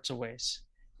all sorts of ways.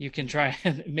 You can try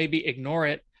and maybe ignore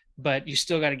it, but you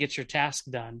still got to get your task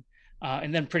done.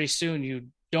 And then pretty soon you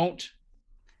don't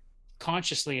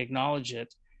consciously acknowledge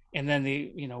it. And then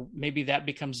maybe that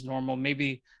becomes normal.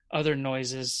 Maybe other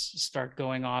noises start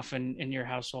going off in your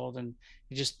household, and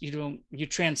you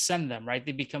transcend them, right?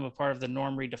 They become a part of the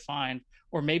norm redefined,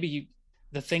 or maybe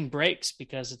the thing breaks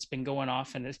because it's been going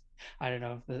off, and I don't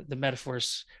know, the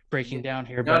metaphor's breaking down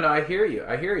here. No, I hear you.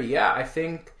 Yeah, I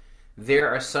think there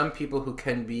are some people who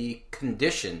can be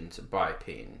conditioned by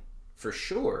pain, for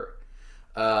sure.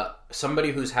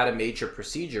 Somebody who's had a major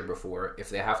procedure before, if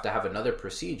they have to have another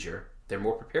procedure, they're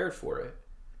more prepared for it.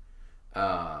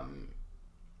 I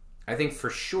think for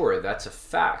sure that's a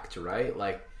fact, right?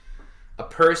 Like a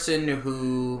person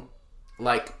who,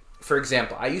 like, for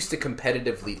example, I used to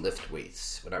competitively lift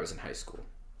weights when I was in high school.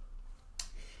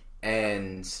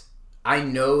 And I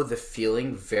know the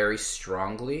feeling very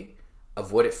strongly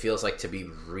of what it feels like to be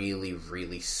really,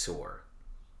 really sore.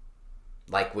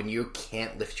 Like when you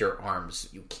can't lift your arms,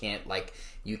 you can't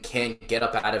get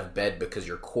up out of bed because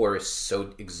your core is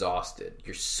so exhausted.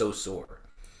 You're so sore.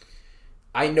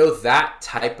 I know that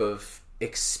type of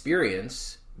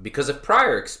experience because of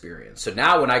prior experience. So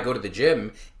now when I go to the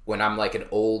gym, when I'm like an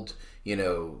old,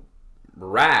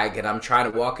 rag, and I'm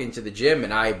trying to walk into the gym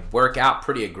and I work out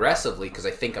pretty aggressively because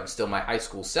I think I'm still my high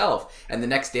school self, and the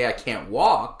next day I can't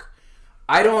walk,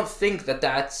 I don't think that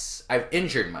I've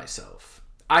injured myself.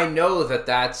 I know that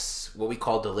that's what we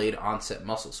call delayed onset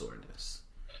muscle soreness.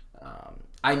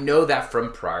 I know that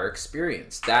from prior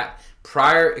experience. That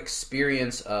prior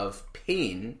experience of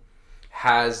pain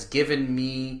has given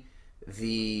me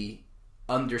the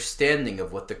understanding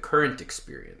of what the current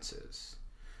experience is.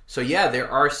 So yeah, there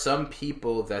are some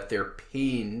people that their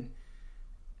pain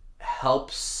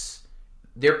is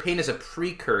a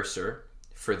precursor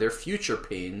for their future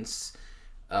pains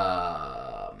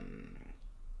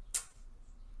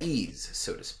ease,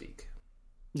 so to speak.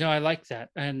 No, I like that.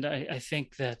 And I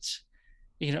think that,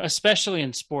 especially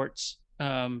in sports,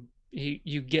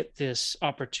 you get this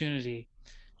opportunity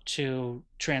to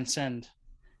transcend,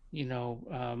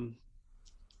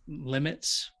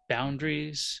 limits,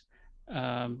 boundaries,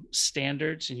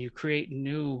 standards, and you create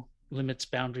new limits,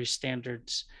 boundaries,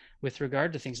 standards with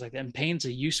regard to things like that. And pain's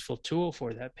a useful tool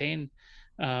for that. Pain,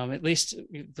 at least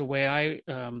the way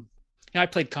I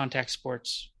played contact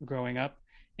sports growing up,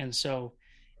 and so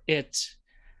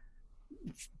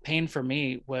pain for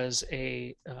me was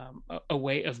a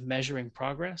way of measuring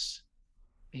progress,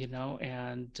 and no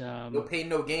pain,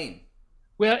 no gain.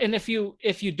 well, and if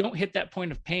you don't hit that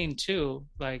point of pain too,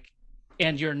 like,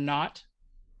 and you're not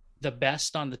the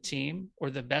best on the team or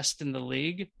the best in the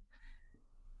league,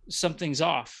 something's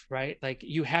off, right? Like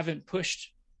you haven't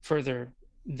pushed further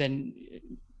than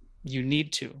you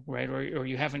need to, right? Or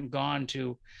you haven't gone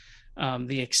to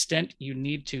the extent you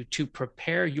need to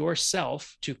prepare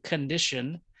yourself, to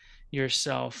condition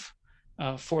yourself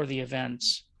for the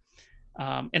events.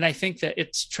 And I think that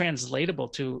it's translatable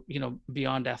to,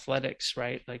 beyond athletics,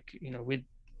 right? Like, we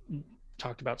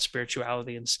talked about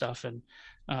spirituality and stuff, and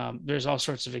there's all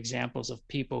sorts of examples of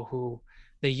people who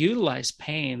they utilize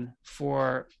pain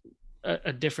for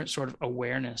a different sort of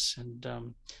awareness. And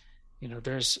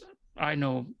I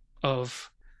know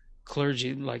of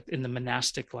clergy like in the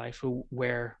monastic life who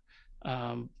wear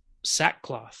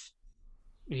sackcloth,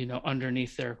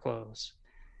 underneath their clothes.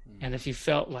 And if you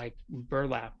felt like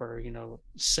burlap or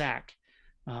sack,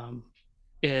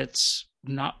 it's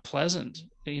not pleasant.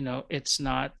 It's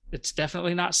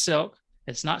definitely not silk,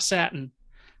 it's not satin,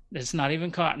 it's not even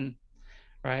cotton,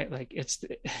 right? Like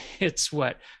it's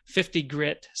what, 50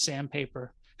 grit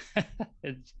sandpaper.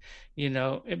 But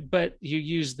you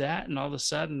use that, and all of a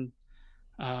sudden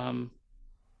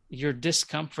your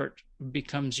discomfort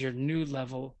becomes your new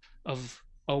level of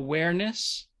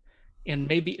awareness. And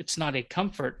maybe it's not a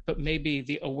comfort, but maybe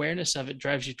the awareness of it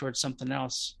drives you towards something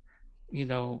else,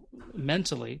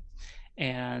 mentally.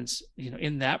 And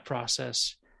in that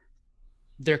process,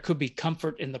 there could be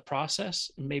comfort in the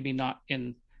process, maybe not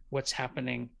in what's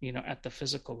happening, at the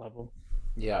physical level.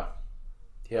 Yeah.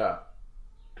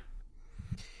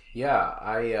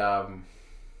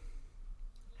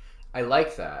 I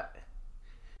like that,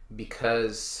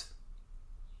 because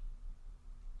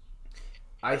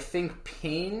I think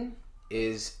pain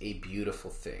is a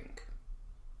beautiful thing,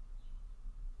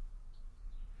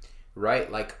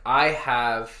 right? Like I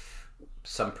have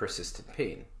some persistent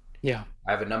pain. Yeah.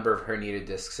 I have a number of herniated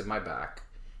discs in my back,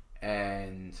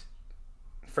 and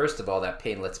first of all, that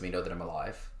pain lets me know that I'm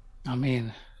alive. I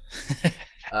mean,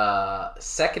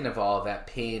 second of all, that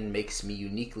pain makes me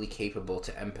uniquely capable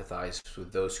to empathize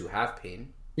with those who have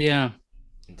pain. Yeah.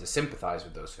 And to sympathize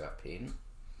with those who have pain.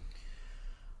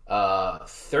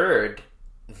 Third,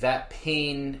 that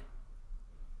pain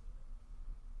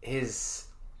is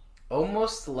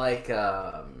almost like,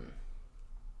 back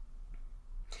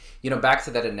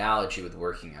to that analogy with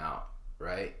working out,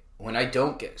 right? When I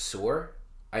don't get sore,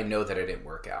 I know that I didn't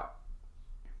work out.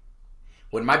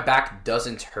 When my back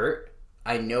doesn't hurt,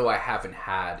 I know I haven't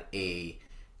had a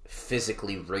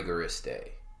physically rigorous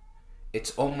day.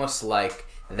 It's almost like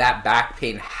that back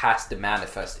pain has to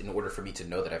manifest in order for me to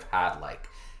know that I've had like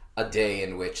a day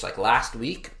in which, like last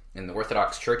week in the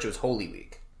Orthodox Church, it was Holy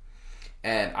Week.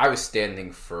 And I was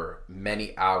standing for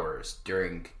many hours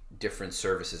during different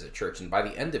services at church. And by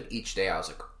the end of each day, I was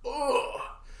like, oh,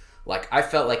 like I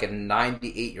felt like a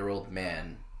 98-year-old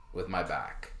man with my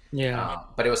back. Yeah.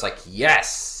 But it was like,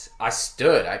 yes, I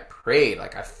stood, I prayed.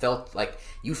 Like I felt like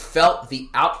you felt the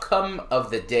outcome of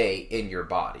the day in your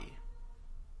body.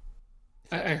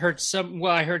 I heard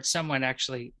someone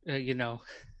actually,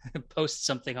 post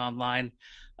something online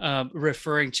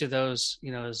referring to those,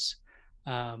 as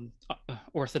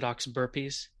Orthodox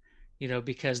burpees,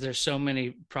 because there's so many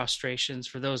prostrations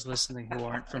for those listening who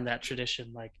aren't from that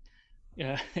tradition. Like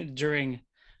during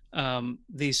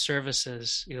these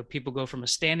services, people go from a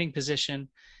standing position,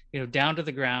 down to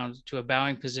the ground to a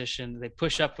bowing position. They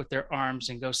push up with their arms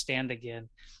and go stand again.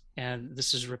 And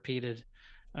this is repeated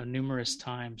numerous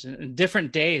times and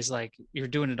different days. Like you're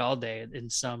doing it all day in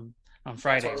some on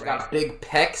Friday. It's got big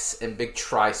pecs and big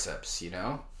triceps,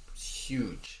 It's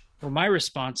huge. Well, my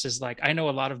response is like, I know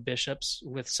a lot of bishops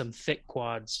with some thick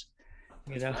quads,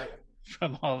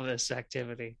 from all of this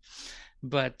activity.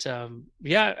 But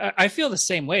I feel the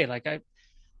same way. Like I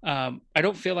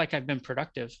don't feel like I've been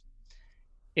productive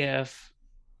if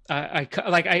I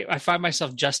find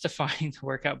myself justifying the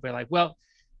workout by like, well,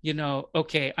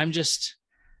 okay,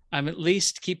 I'm at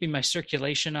least keeping my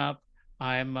circulation up.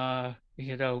 I'm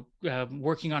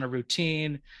working on a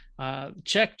routine.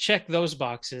 Check those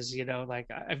boxes. Like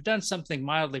I've done something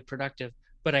mildly productive,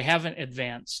 but I haven't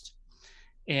advanced.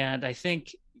 And I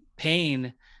think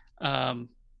pain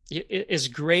is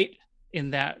great in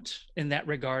that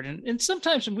regard. And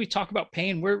sometimes when we talk about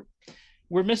pain, we're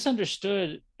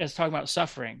misunderstood as talking about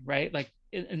suffering, right? Like,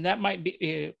 and that might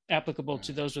be applicable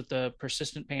to those with the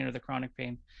persistent pain or the chronic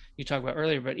pain you talked about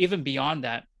earlier. But even beyond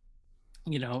that,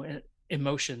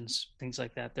 emotions, things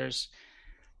like that,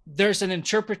 there's an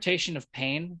interpretation of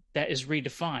pain that is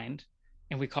redefined,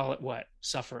 and we call it what?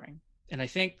 Suffering. And I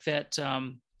think that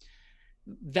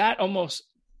that almost,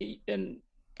 and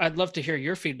I'd love to hear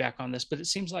your feedback on this, but it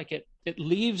seems like it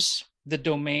leaves the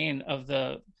domain of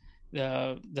the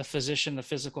physician, the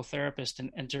physical therapist,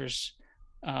 and enters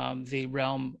the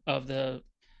realm of the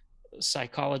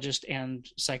psychologist and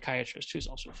psychiatrist, who's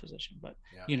also a physician. But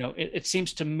it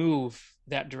seems to move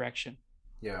that direction.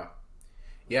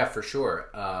 Yeah, for sure.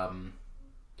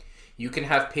 You can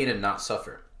have pain and not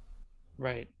suffer,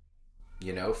 right?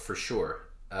 For sure.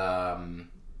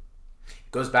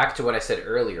 It goes back to what I said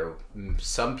earlier.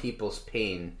 Some people's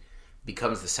pain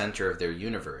becomes the center of their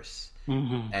universe.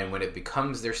 Mm-hmm. And when it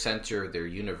becomes their center of their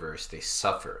universe, they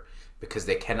suffer because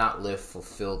they cannot live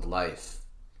fulfilled life.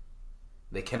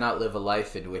 They cannot live a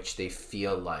life in which they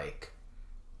feel like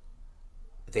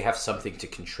they have something to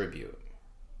contribute,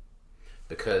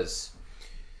 because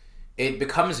it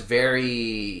becomes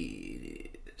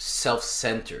very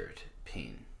self-centered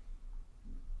pain.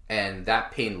 And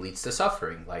that pain leads to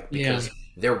suffering, because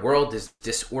their world is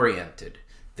disoriented.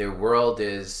 Their world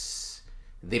is,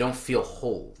 they don't feel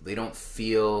whole. They don't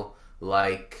feel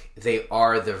like they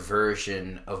are the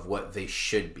version of what they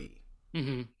should be.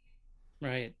 Mm-hmm.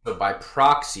 Right. So by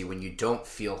proxy, when you don't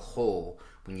feel whole,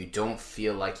 when you don't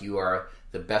feel like you are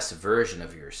the best version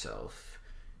of yourself,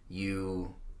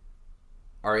 you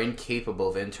are incapable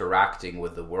of interacting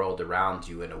with the world around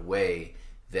you in a way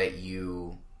that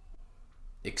you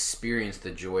experience the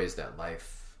joys that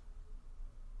life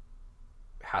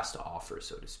has to offer,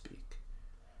 so to speak.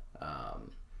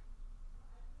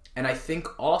 And I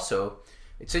think also,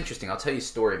 it's interesting, I'll tell you a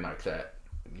story, Mike, that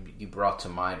you brought to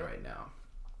mind right now.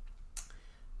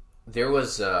 There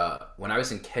was, when I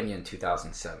was in Kenya in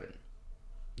 2007,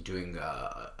 doing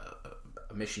a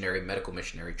medical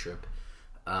missionary trip,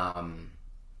 I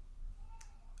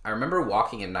remember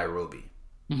walking in Nairobi,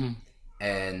 mm-hmm.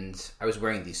 and I was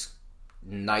wearing these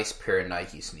nice pair of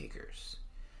Nike sneakers,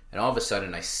 and all of a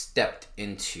sudden I stepped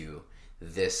into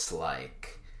this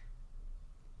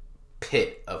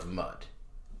pit of mud,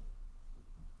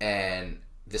 and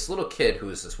this little kid who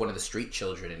is one of the street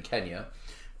children in Kenya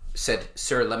said,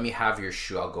 "Sir, let me have your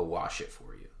shoe, I'll go wash it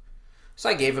for you." So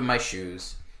I gave him my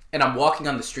shoes, and I'm walking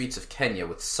on the streets of Kenya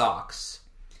with socks,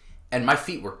 and my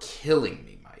feet were killing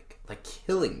me, Mike,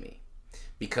 killing me,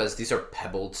 because these are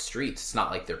pebbled streets. It's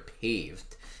not like they're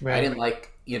paved. Right. I didn't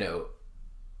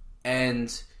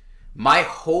and my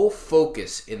whole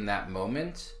focus in that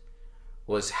moment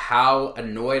was how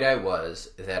annoyed I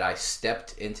was that I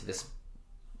stepped into this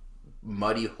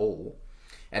muddy hole,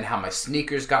 and how my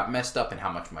sneakers got messed up, and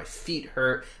how much my feet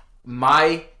hurt.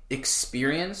 My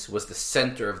experience was the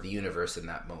center of the universe in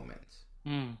that moment.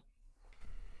 Mm.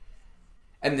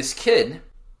 And this kid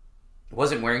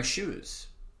wasn't wearing shoes,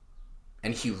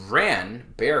 and he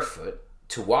ran barefoot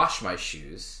to wash my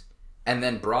shoes and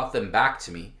then brought them back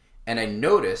to me. And I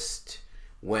noticed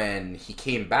when he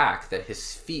came back that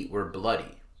his feet were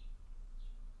bloody.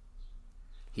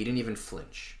 He didn't even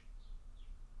flinch.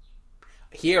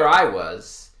 Here I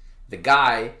was, the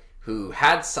guy who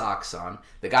had socks on,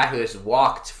 the guy who has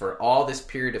walked for all this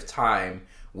period of time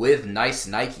with nice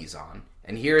Nikes on,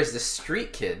 and here is this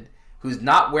street kid who's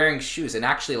not wearing shoes. And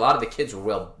actually a lot of the kids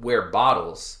will wear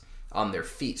bottles on their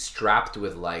feet strapped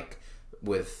with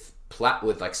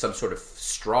some sort of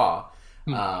straw.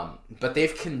 But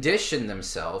they've conditioned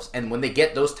themselves, and when they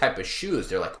get those type of shoes,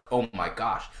 they're like, oh my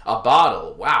gosh, a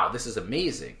bottle, wow, this is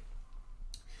amazing.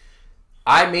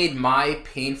 I made my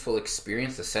painful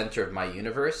experience the center of my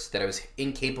universe, that I was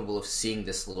incapable of seeing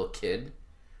this little kid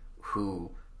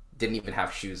who didn't even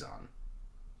have shoes on.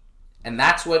 And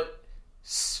that's what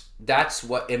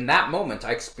in that moment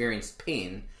I experienced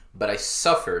pain, but I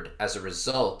suffered as a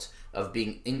result of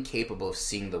being incapable of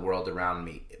seeing the world around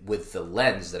me with the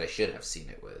lens that I should have seen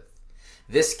it with.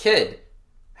 This kid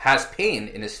has pain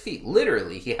in his feet.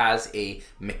 Literally, he has a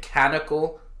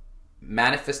mechanical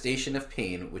manifestation of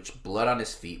pain, which blood on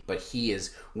his feet, but he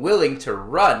is willing to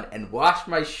run and wash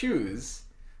my shoes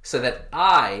so that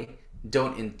I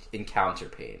don't encounter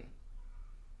pain.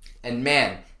 And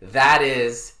man, that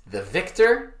is the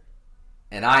victor,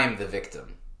 and I am the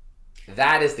victim.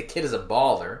 That is, the kid is a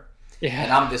baller,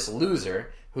 and I'm this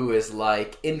loser who is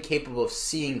like incapable of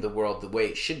seeing the world the way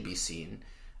it should be seen.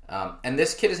 And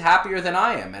this kid is happier than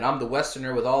I am, and I'm the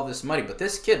Westerner with all this money. But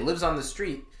this kid lives on the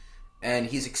street, and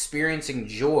he's experiencing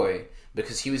joy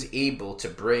because he was able to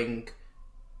bring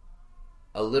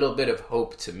a little bit of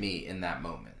hope to me in that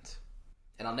moment.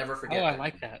 And I'll never forget that. I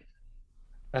like that.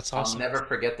 That's awesome. I'll never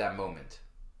forget that moment.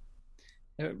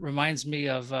 It reminds me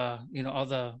of, all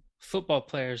the football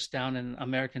players down in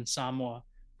American Samoa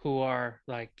who are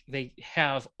like, they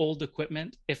have old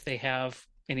equipment, if they have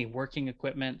any working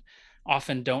equipment,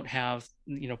 often don't have,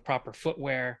 proper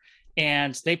footwear.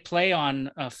 And they play on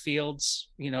fields,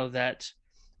 that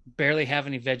barely have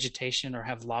any vegetation or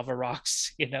have lava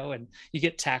rocks, and you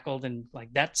get tackled, and like,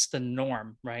 that's the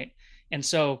norm. Right. And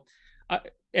so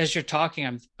as you're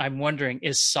talking, I'm wondering,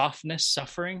 is softness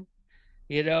suffering?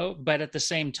 But at the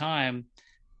same time,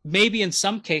 maybe in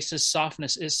some cases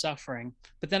softness is suffering.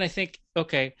 But then I think,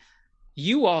 okay,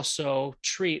 you also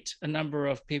treat a number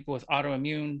of people with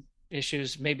autoimmune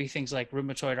issues, maybe things like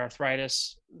rheumatoid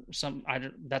arthritis.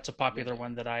 That's a popular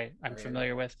one that I'm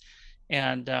familiar with.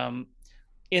 And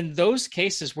in those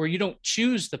cases where you don't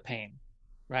choose the pain,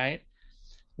 right?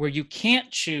 Where you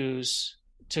can't choose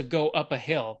to go up a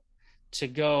hill, to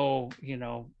go,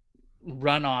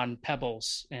 run on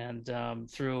pebbles and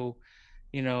through,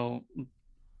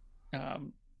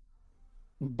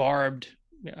 barbed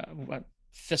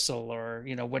thistle, or,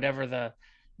 whatever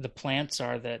the plants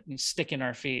are that stick in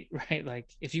our feet, right? Like,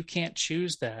 if you can't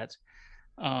choose that,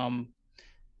 can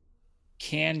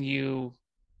you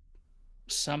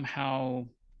somehow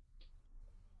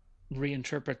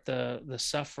reinterpret the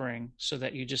suffering so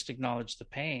that you just acknowledge the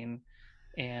pain?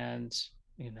 And,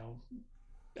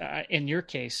 in your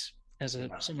case, as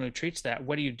someone who treats that,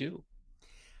 what do you do?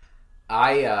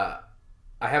 I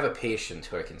have a patient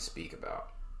who I can speak about.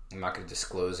 I'm not going to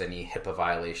disclose any HIPAA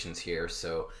violations here.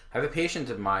 So I have a patient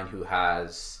of mine who I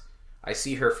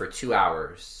see her for 2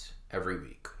 hours every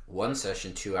week. One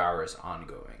session, 2 hours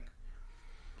ongoing.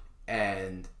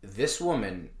 And this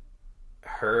woman,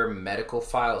 her medical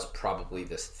file is probably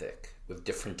this thick with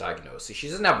different diagnoses. She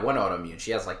doesn't have one autoimmune.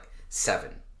 She has like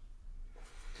 7.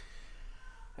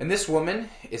 And this woman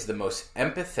is the most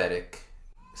empathetic,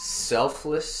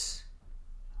 selfless,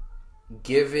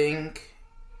 giving,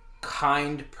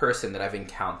 kind person that I've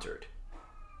encountered.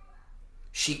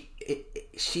 She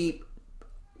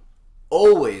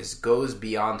always goes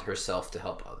beyond herself to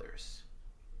help others.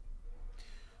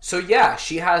 So yeah,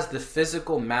 she has the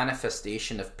physical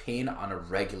manifestation of pain on a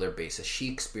regular basis.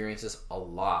 She experiences a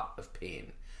lot of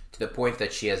pain to the point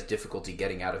that she has difficulty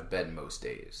getting out of bed most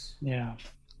days. Yeah.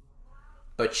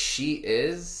 But she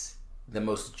is the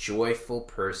most joyful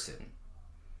person.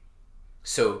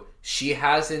 So she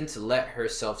hasn't let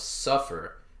herself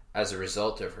suffer as a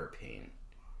result of her pain.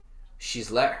 She's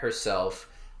let herself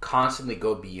constantly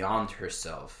go beyond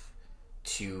herself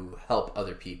to help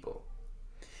other people.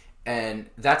 And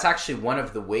that's actually one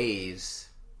of the ways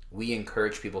we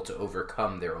encourage people to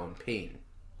overcome their own pain.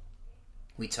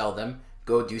 We tell them,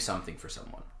 go do something for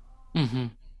someone. Mm-hmm.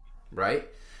 Right?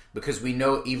 Because we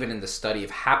know, even in the study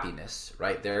of happiness,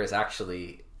 right, there is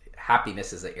actually,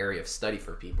 happiness is an area of study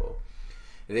for people.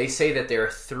 They say that there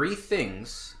are 3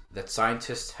 things that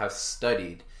scientists have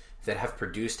studied that have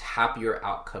produced happier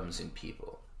outcomes in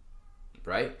people,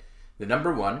 right? The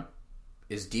number 1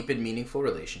 is deep and meaningful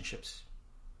relationships.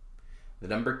 The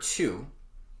number 2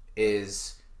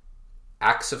 is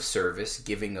acts of service,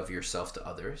 giving of yourself to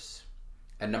others.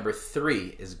 And number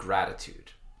 3 is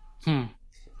gratitude.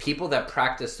 People that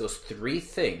practice those 3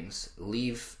 things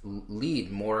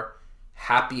lead more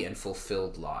happy and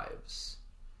fulfilled lives.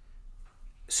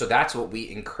 So that's what we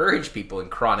encourage people in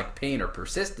chronic pain or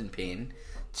persistent pain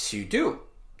to do,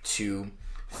 to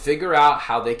figure out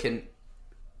how they can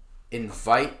to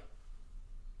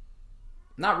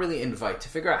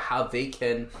figure out how they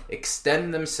can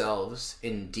extend themselves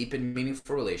in deep and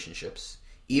meaningful relationships,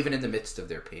 even in the midst of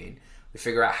their pain, They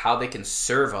figure out how they can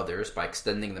serve others by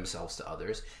extending themselves to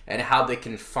others, and how they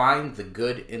can find the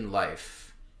good in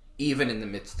life, even in the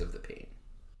midst of the pain.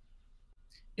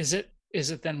 Is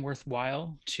it then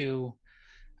worthwhile to,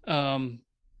 um,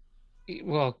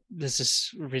 well, this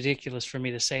is ridiculous for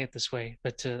me to say it this way,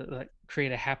 but to like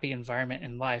create a happy environment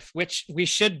in life, which we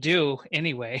should do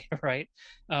anyway, right?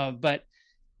 But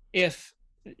if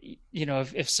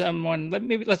if someone,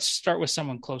 let's start with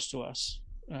someone close to us,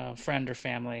 friend or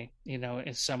family,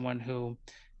 is someone who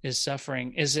is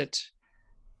suffering, is it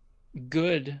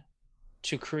good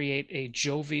to create a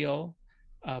jovial,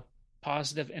 uh,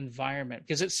 positive environment?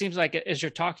 Because it seems like as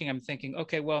you're talking, I'm thinking,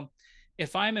 okay, well,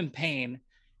 if I'm in pain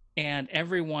and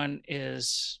everyone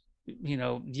is,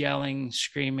 yelling,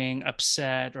 screaming,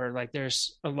 upset, or like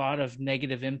there's a lot of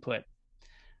negative input,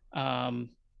 um,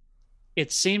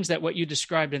 it seems that what you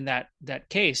described in that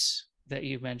case that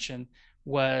you mentioned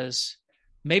was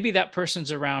maybe that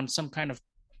person's around some kind of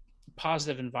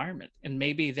positive environment, and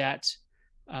maybe that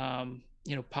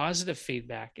positive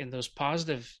feedback and those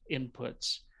positive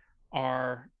inputs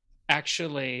are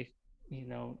actually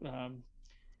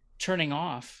turning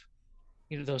off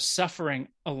those suffering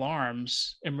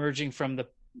alarms emerging from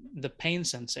the pain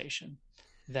sensation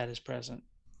that is present.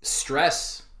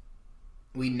 Stress,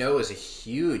 we know, is a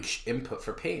huge input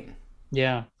for pain.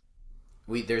 Yeah.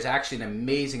 There's actually an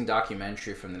amazing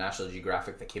documentary from the National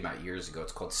Geographic that came out years ago.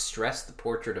 It's called Stress, the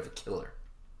Portrait of a Killer.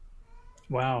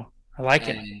 Wow. I like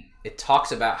it. And it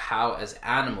talks about how, as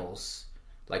animals,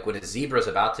 like when a zebra is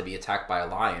about to be attacked by a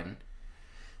lion,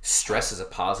 stress is a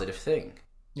positive thing.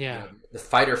 Yeah. The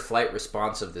fight or flight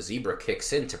response of the zebra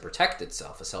kicks in to protect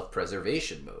itself, a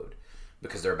self-preservation mode,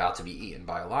 because they're about to be eaten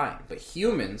by a lion. But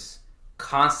humans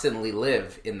constantly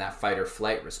live in that fight or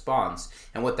flight response,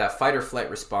 and what that fight or flight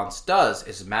response does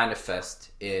is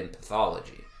manifest in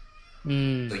pathology.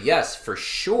 So yes, for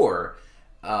sure,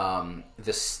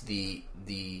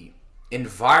 the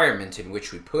environment in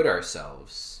which we put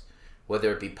ourselves,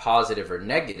 whether it be positive or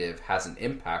negative, has an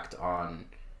impact on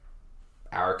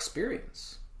our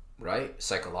experience, right?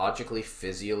 Psychologically,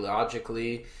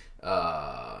 physiologically,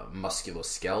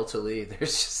 musculoskeletally.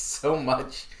 There's just so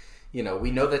much.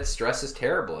 We know that stress is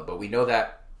terrible, but we know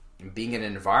that being in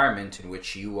an environment in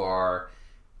which you are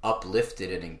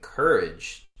uplifted and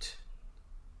encouraged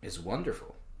is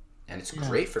wonderful. And it's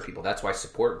great for people. That's why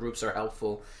support groups are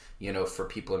helpful, for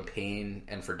people in pain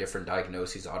and for different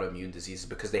diagnoses, autoimmune diseases,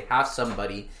 because they have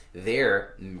somebody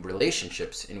there in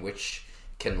relationships in which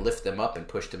can lift them up and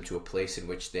push them to a place in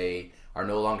which they are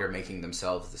no longer making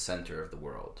themselves the center of the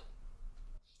world.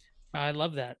 I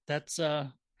love that. That's it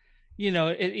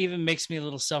even makes me a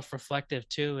little self-reflective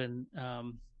too, and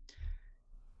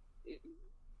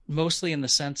mostly in the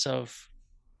sense of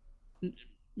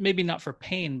maybe not for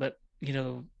pain, but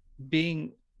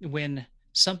being, when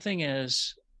something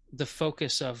is the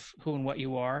focus of who and what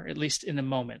you are, at least in the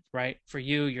moment, right? For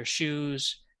you, your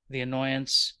shoes, the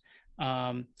annoyance,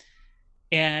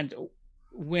 and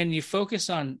when you focus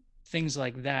on things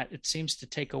like that, it seems to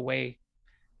take away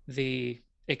the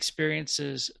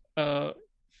experiences, the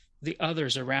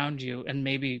others around you, and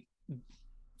maybe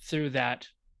through that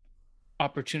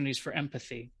opportunities for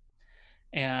empathy.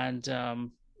 And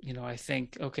I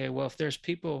think, okay, well, if there's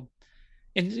people,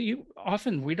 and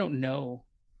we don't know,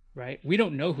 right? We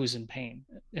don't know who's in pain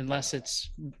unless it's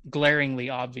glaringly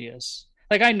obvious.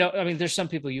 Like there's some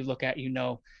people you look at,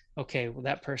 okay, well,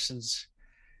 that person's,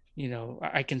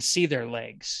 I can see their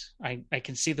legs. I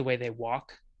can see the way they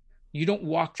walk. You don't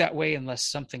walk that way unless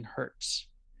something hurts,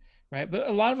 right? But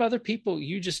a lot of other people,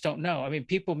 you just don't know.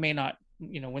 People may not,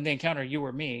 when they encounter you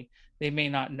or me, they may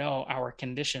not know our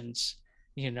conditions,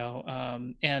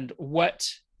 and what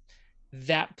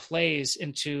that plays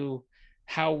into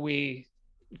how we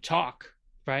talk,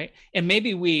 right? And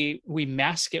maybe we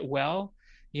mask it well,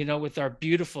 with our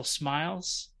beautiful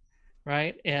smiles,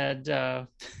 right? And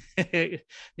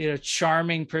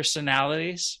charming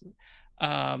personalities,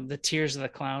 the tears of the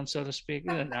clown, so to speak.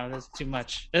 No, that's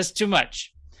too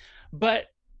much. But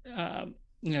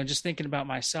just thinking about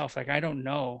myself, like, I don't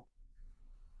know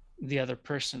the other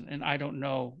person, and I don't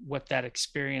know what that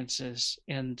experience is,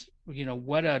 and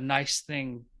what a nice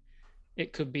thing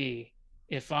it could be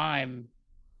if I'm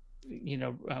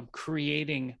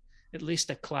creating at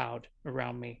least a cloud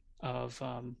around me of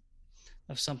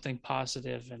something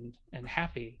positive and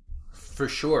happy. For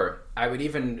sure. I would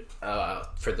even,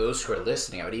 for those who are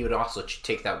listening, I would even also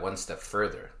take that one step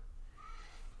further.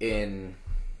 There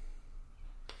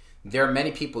are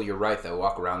many people, you're right, that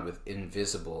walk around with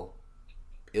invisible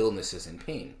illnesses and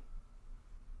pain.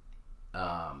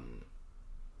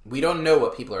 We don't know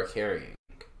what people are carrying.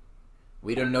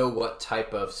 We don't know what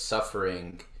type of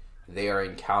suffering they are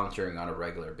encountering on a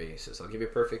regular basis. I'll give you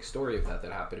a perfect story of that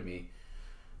happened to me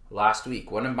last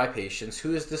week. One of my patients,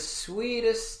 who is the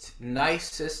sweetest,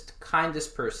 nicest,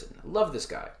 kindest person. I love this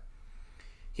guy.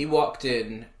 He walked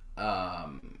in,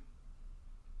 and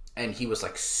he was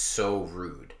like so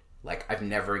rude. Like I've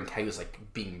never, he was like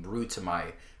being rude to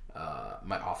my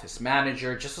office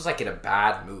manager. Just was like in a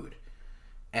bad mood.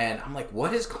 And I'm like,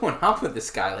 what is going on with this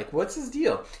guy? Like, what's his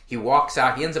deal? He walks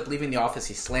out. He ends up leaving the office.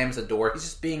 He slams the door. He's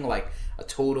just being like a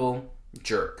total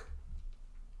jerk.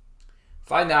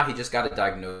 Find out he just got a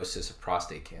diagnosis of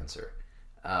prostate cancer.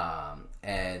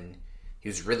 And he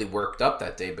was really worked up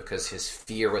that day because his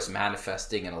fear was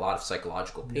manifesting and a lot of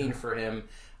psychological pain for him.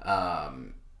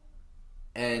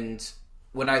 And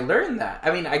when I learned that,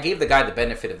 I mean, I gave the guy the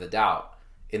benefit of the doubt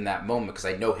in that moment because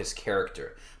I know his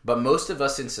character. But most of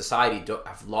us in society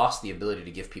have lost the ability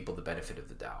to give people the benefit of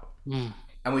the doubt.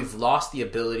 And we've lost the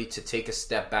ability to take a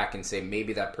step back and say,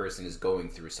 maybe that person is going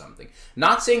through something.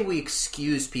 Not saying we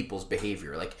excuse people's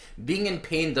behavior. Like, being in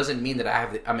pain doesn't mean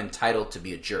that I'm entitled to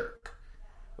be a jerk.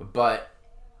 But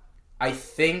I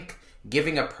think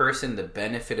giving a person the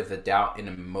benefit of the doubt in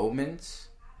a moment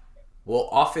will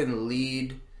often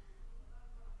lead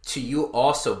to you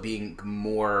also being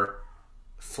more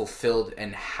fulfilled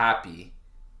and happy,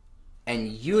 and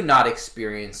you not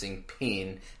experiencing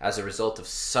pain as a result of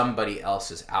somebody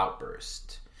else's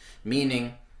outburst.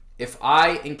 Meaning, if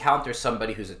I encounter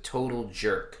somebody who's a total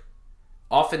jerk,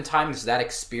 oftentimes that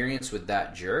experience with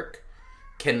that jerk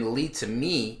can lead to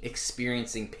me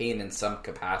experiencing pain in some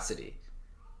capacity.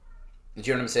 Do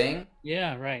you know what I'm saying?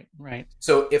 Yeah, right.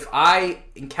 So if I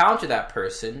encounter that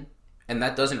person and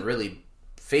that doesn't really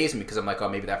faze me because I'm like, oh,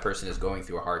 maybe that person is going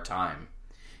through a hard time,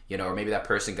 you know, or maybe that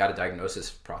person got a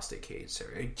diagnosis of prostate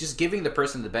cancer. Just giving the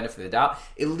person the benefit of the doubt,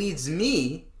 it leads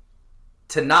me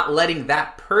to not letting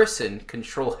that person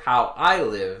control how I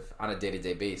live on a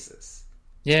day-to-day basis.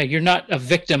 Yeah, you're not a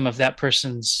victim of that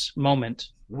person's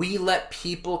moment. We let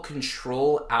people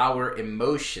control our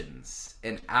emotions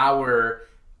and our...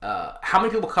 how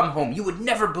many people come home? You would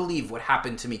never believe what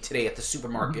happened to me today at the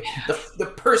supermarket. Yeah. The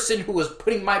person who was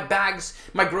putting my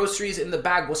groceries in the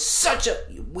bag was such a...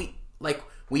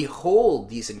 We hold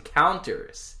these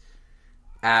encounters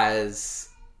as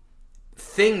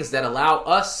things that allow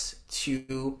us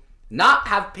to not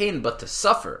have pain but to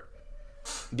suffer,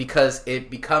 because it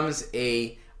becomes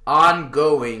a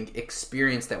ongoing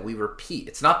experience that we repeat.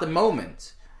 It's not the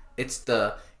moment. It's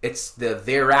the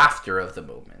thereafter of the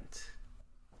moment.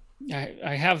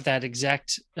 I have that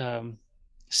exact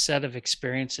set of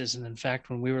experiences. And in fact,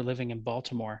 when we were living in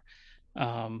Baltimore,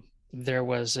 there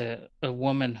was a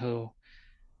woman who,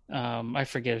 I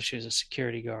forget if she was a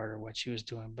security guard or what she was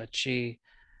doing, but she,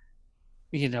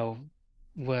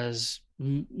 was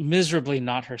miserably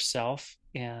not herself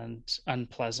and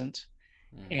unpleasant.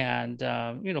 And,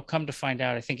 come to find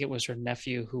out, I think it was her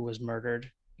nephew who was murdered,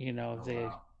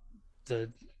 Wow.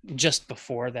 the just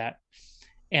before that.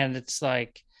 And it's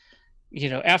like,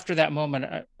 after that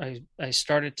moment, I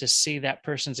started to see that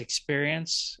person's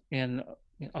experience in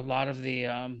a lot of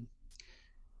the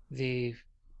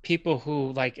people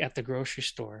who, like at the grocery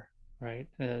store, right?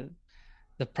 The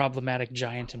problematic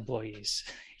giant employees,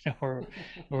 or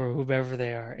whoever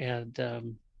they are.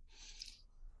 And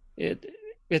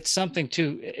it's something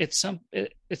it's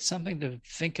something to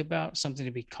think about, something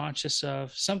to be conscious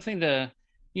of, something to,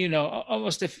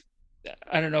 almost, if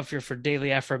I don't know if you're for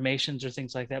daily affirmations or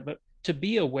things like that, but to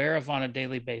be aware of on a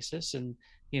daily basis. And,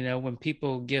 when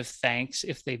people give thanks,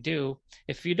 if they do,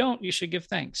 if you don't, you should give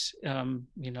thanks, and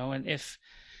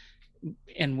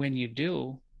when you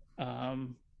do,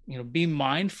 be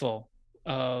mindful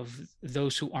of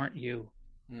those who aren't you.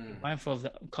 Be mindful of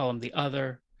call them the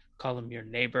other, call them your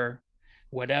neighbor,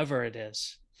 whatever it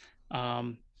is.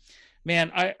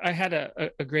 Man, I had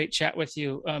a great chat with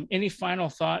you. Any final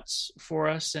thoughts for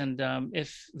us? And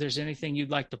if there's anything you'd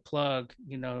like to plug,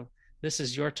 this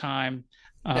is your time.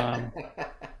 I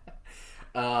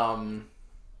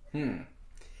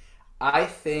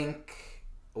think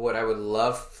what I would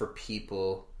love for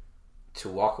people to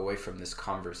walk away from this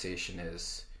conversation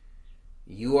is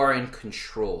you are in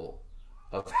control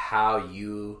of how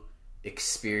you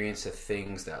experience the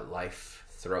things that life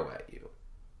throw at you.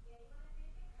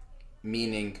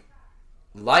 Meaning,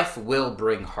 life will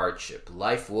bring hardship,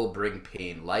 life will bring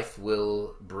pain, life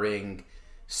will bring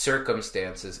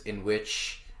circumstances in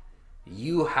which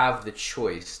you have the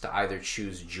choice to either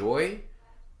choose joy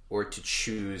or to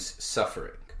choose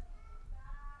suffering.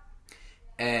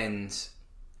 And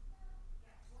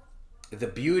the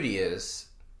beauty is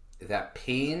that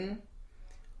pain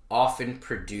often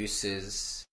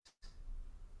produces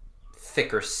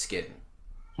thicker skin.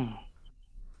 Hmm.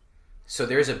 So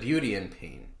there's a beauty in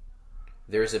pain.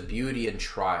 There's a beauty in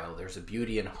trial. There's a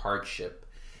beauty in hardship.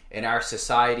 In our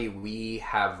society, we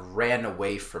have ran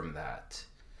away from that.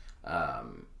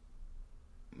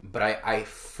 But I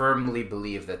firmly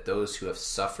believe that those who have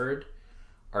suffered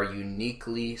are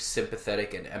uniquely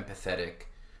sympathetic and empathetic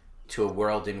to a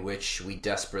world in which we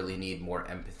desperately need more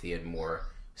empathy and more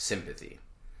sympathy.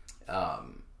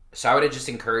 So I would just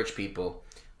encourage people,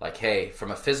 like, hey,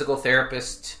 from a physical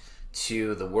therapist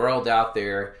to the world out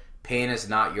there, pain is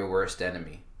not your worst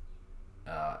enemy.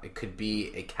 It could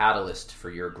be a catalyst for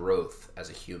your growth as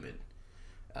a human.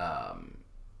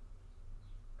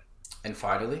 And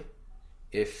finally,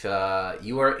 if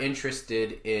you are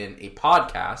interested in a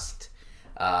podcast,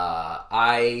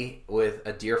 I, with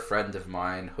a dear friend of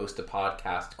mine, host a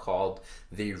podcast called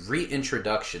the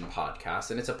Reintroduction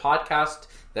podcast. And it's a podcast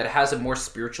that has a more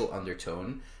spiritual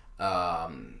undertone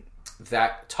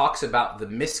that talks about the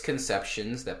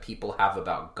misconceptions that people have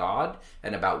about God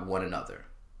and about one another.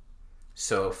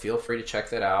 So feel free to check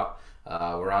that out.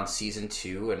 We're on season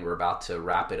 2 and we're about to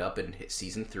wrap it up and hit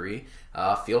season 3.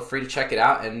 Feel free to check it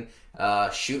out and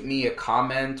shoot me a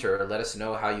comment or let us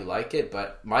know how you like it.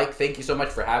 But Mike, thank you so much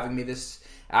for having me this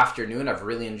afternoon. I've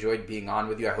really enjoyed being on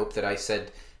with you. I hope that I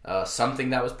said something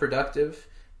that was productive.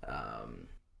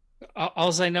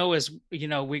 All I know is,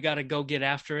 we got to go get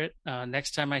after it.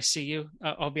 Next time I see you,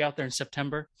 I'll be out there in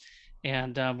September,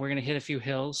 and we're going to hit a few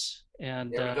hills.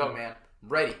 And there we go, man. I'm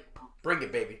ready. Bring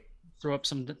it, baby. Throw up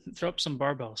some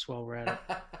barbells while we're at it.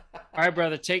 All right,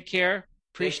 brother. Take care.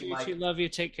 Appreciate you. Love you.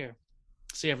 Take care.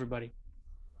 See everybody.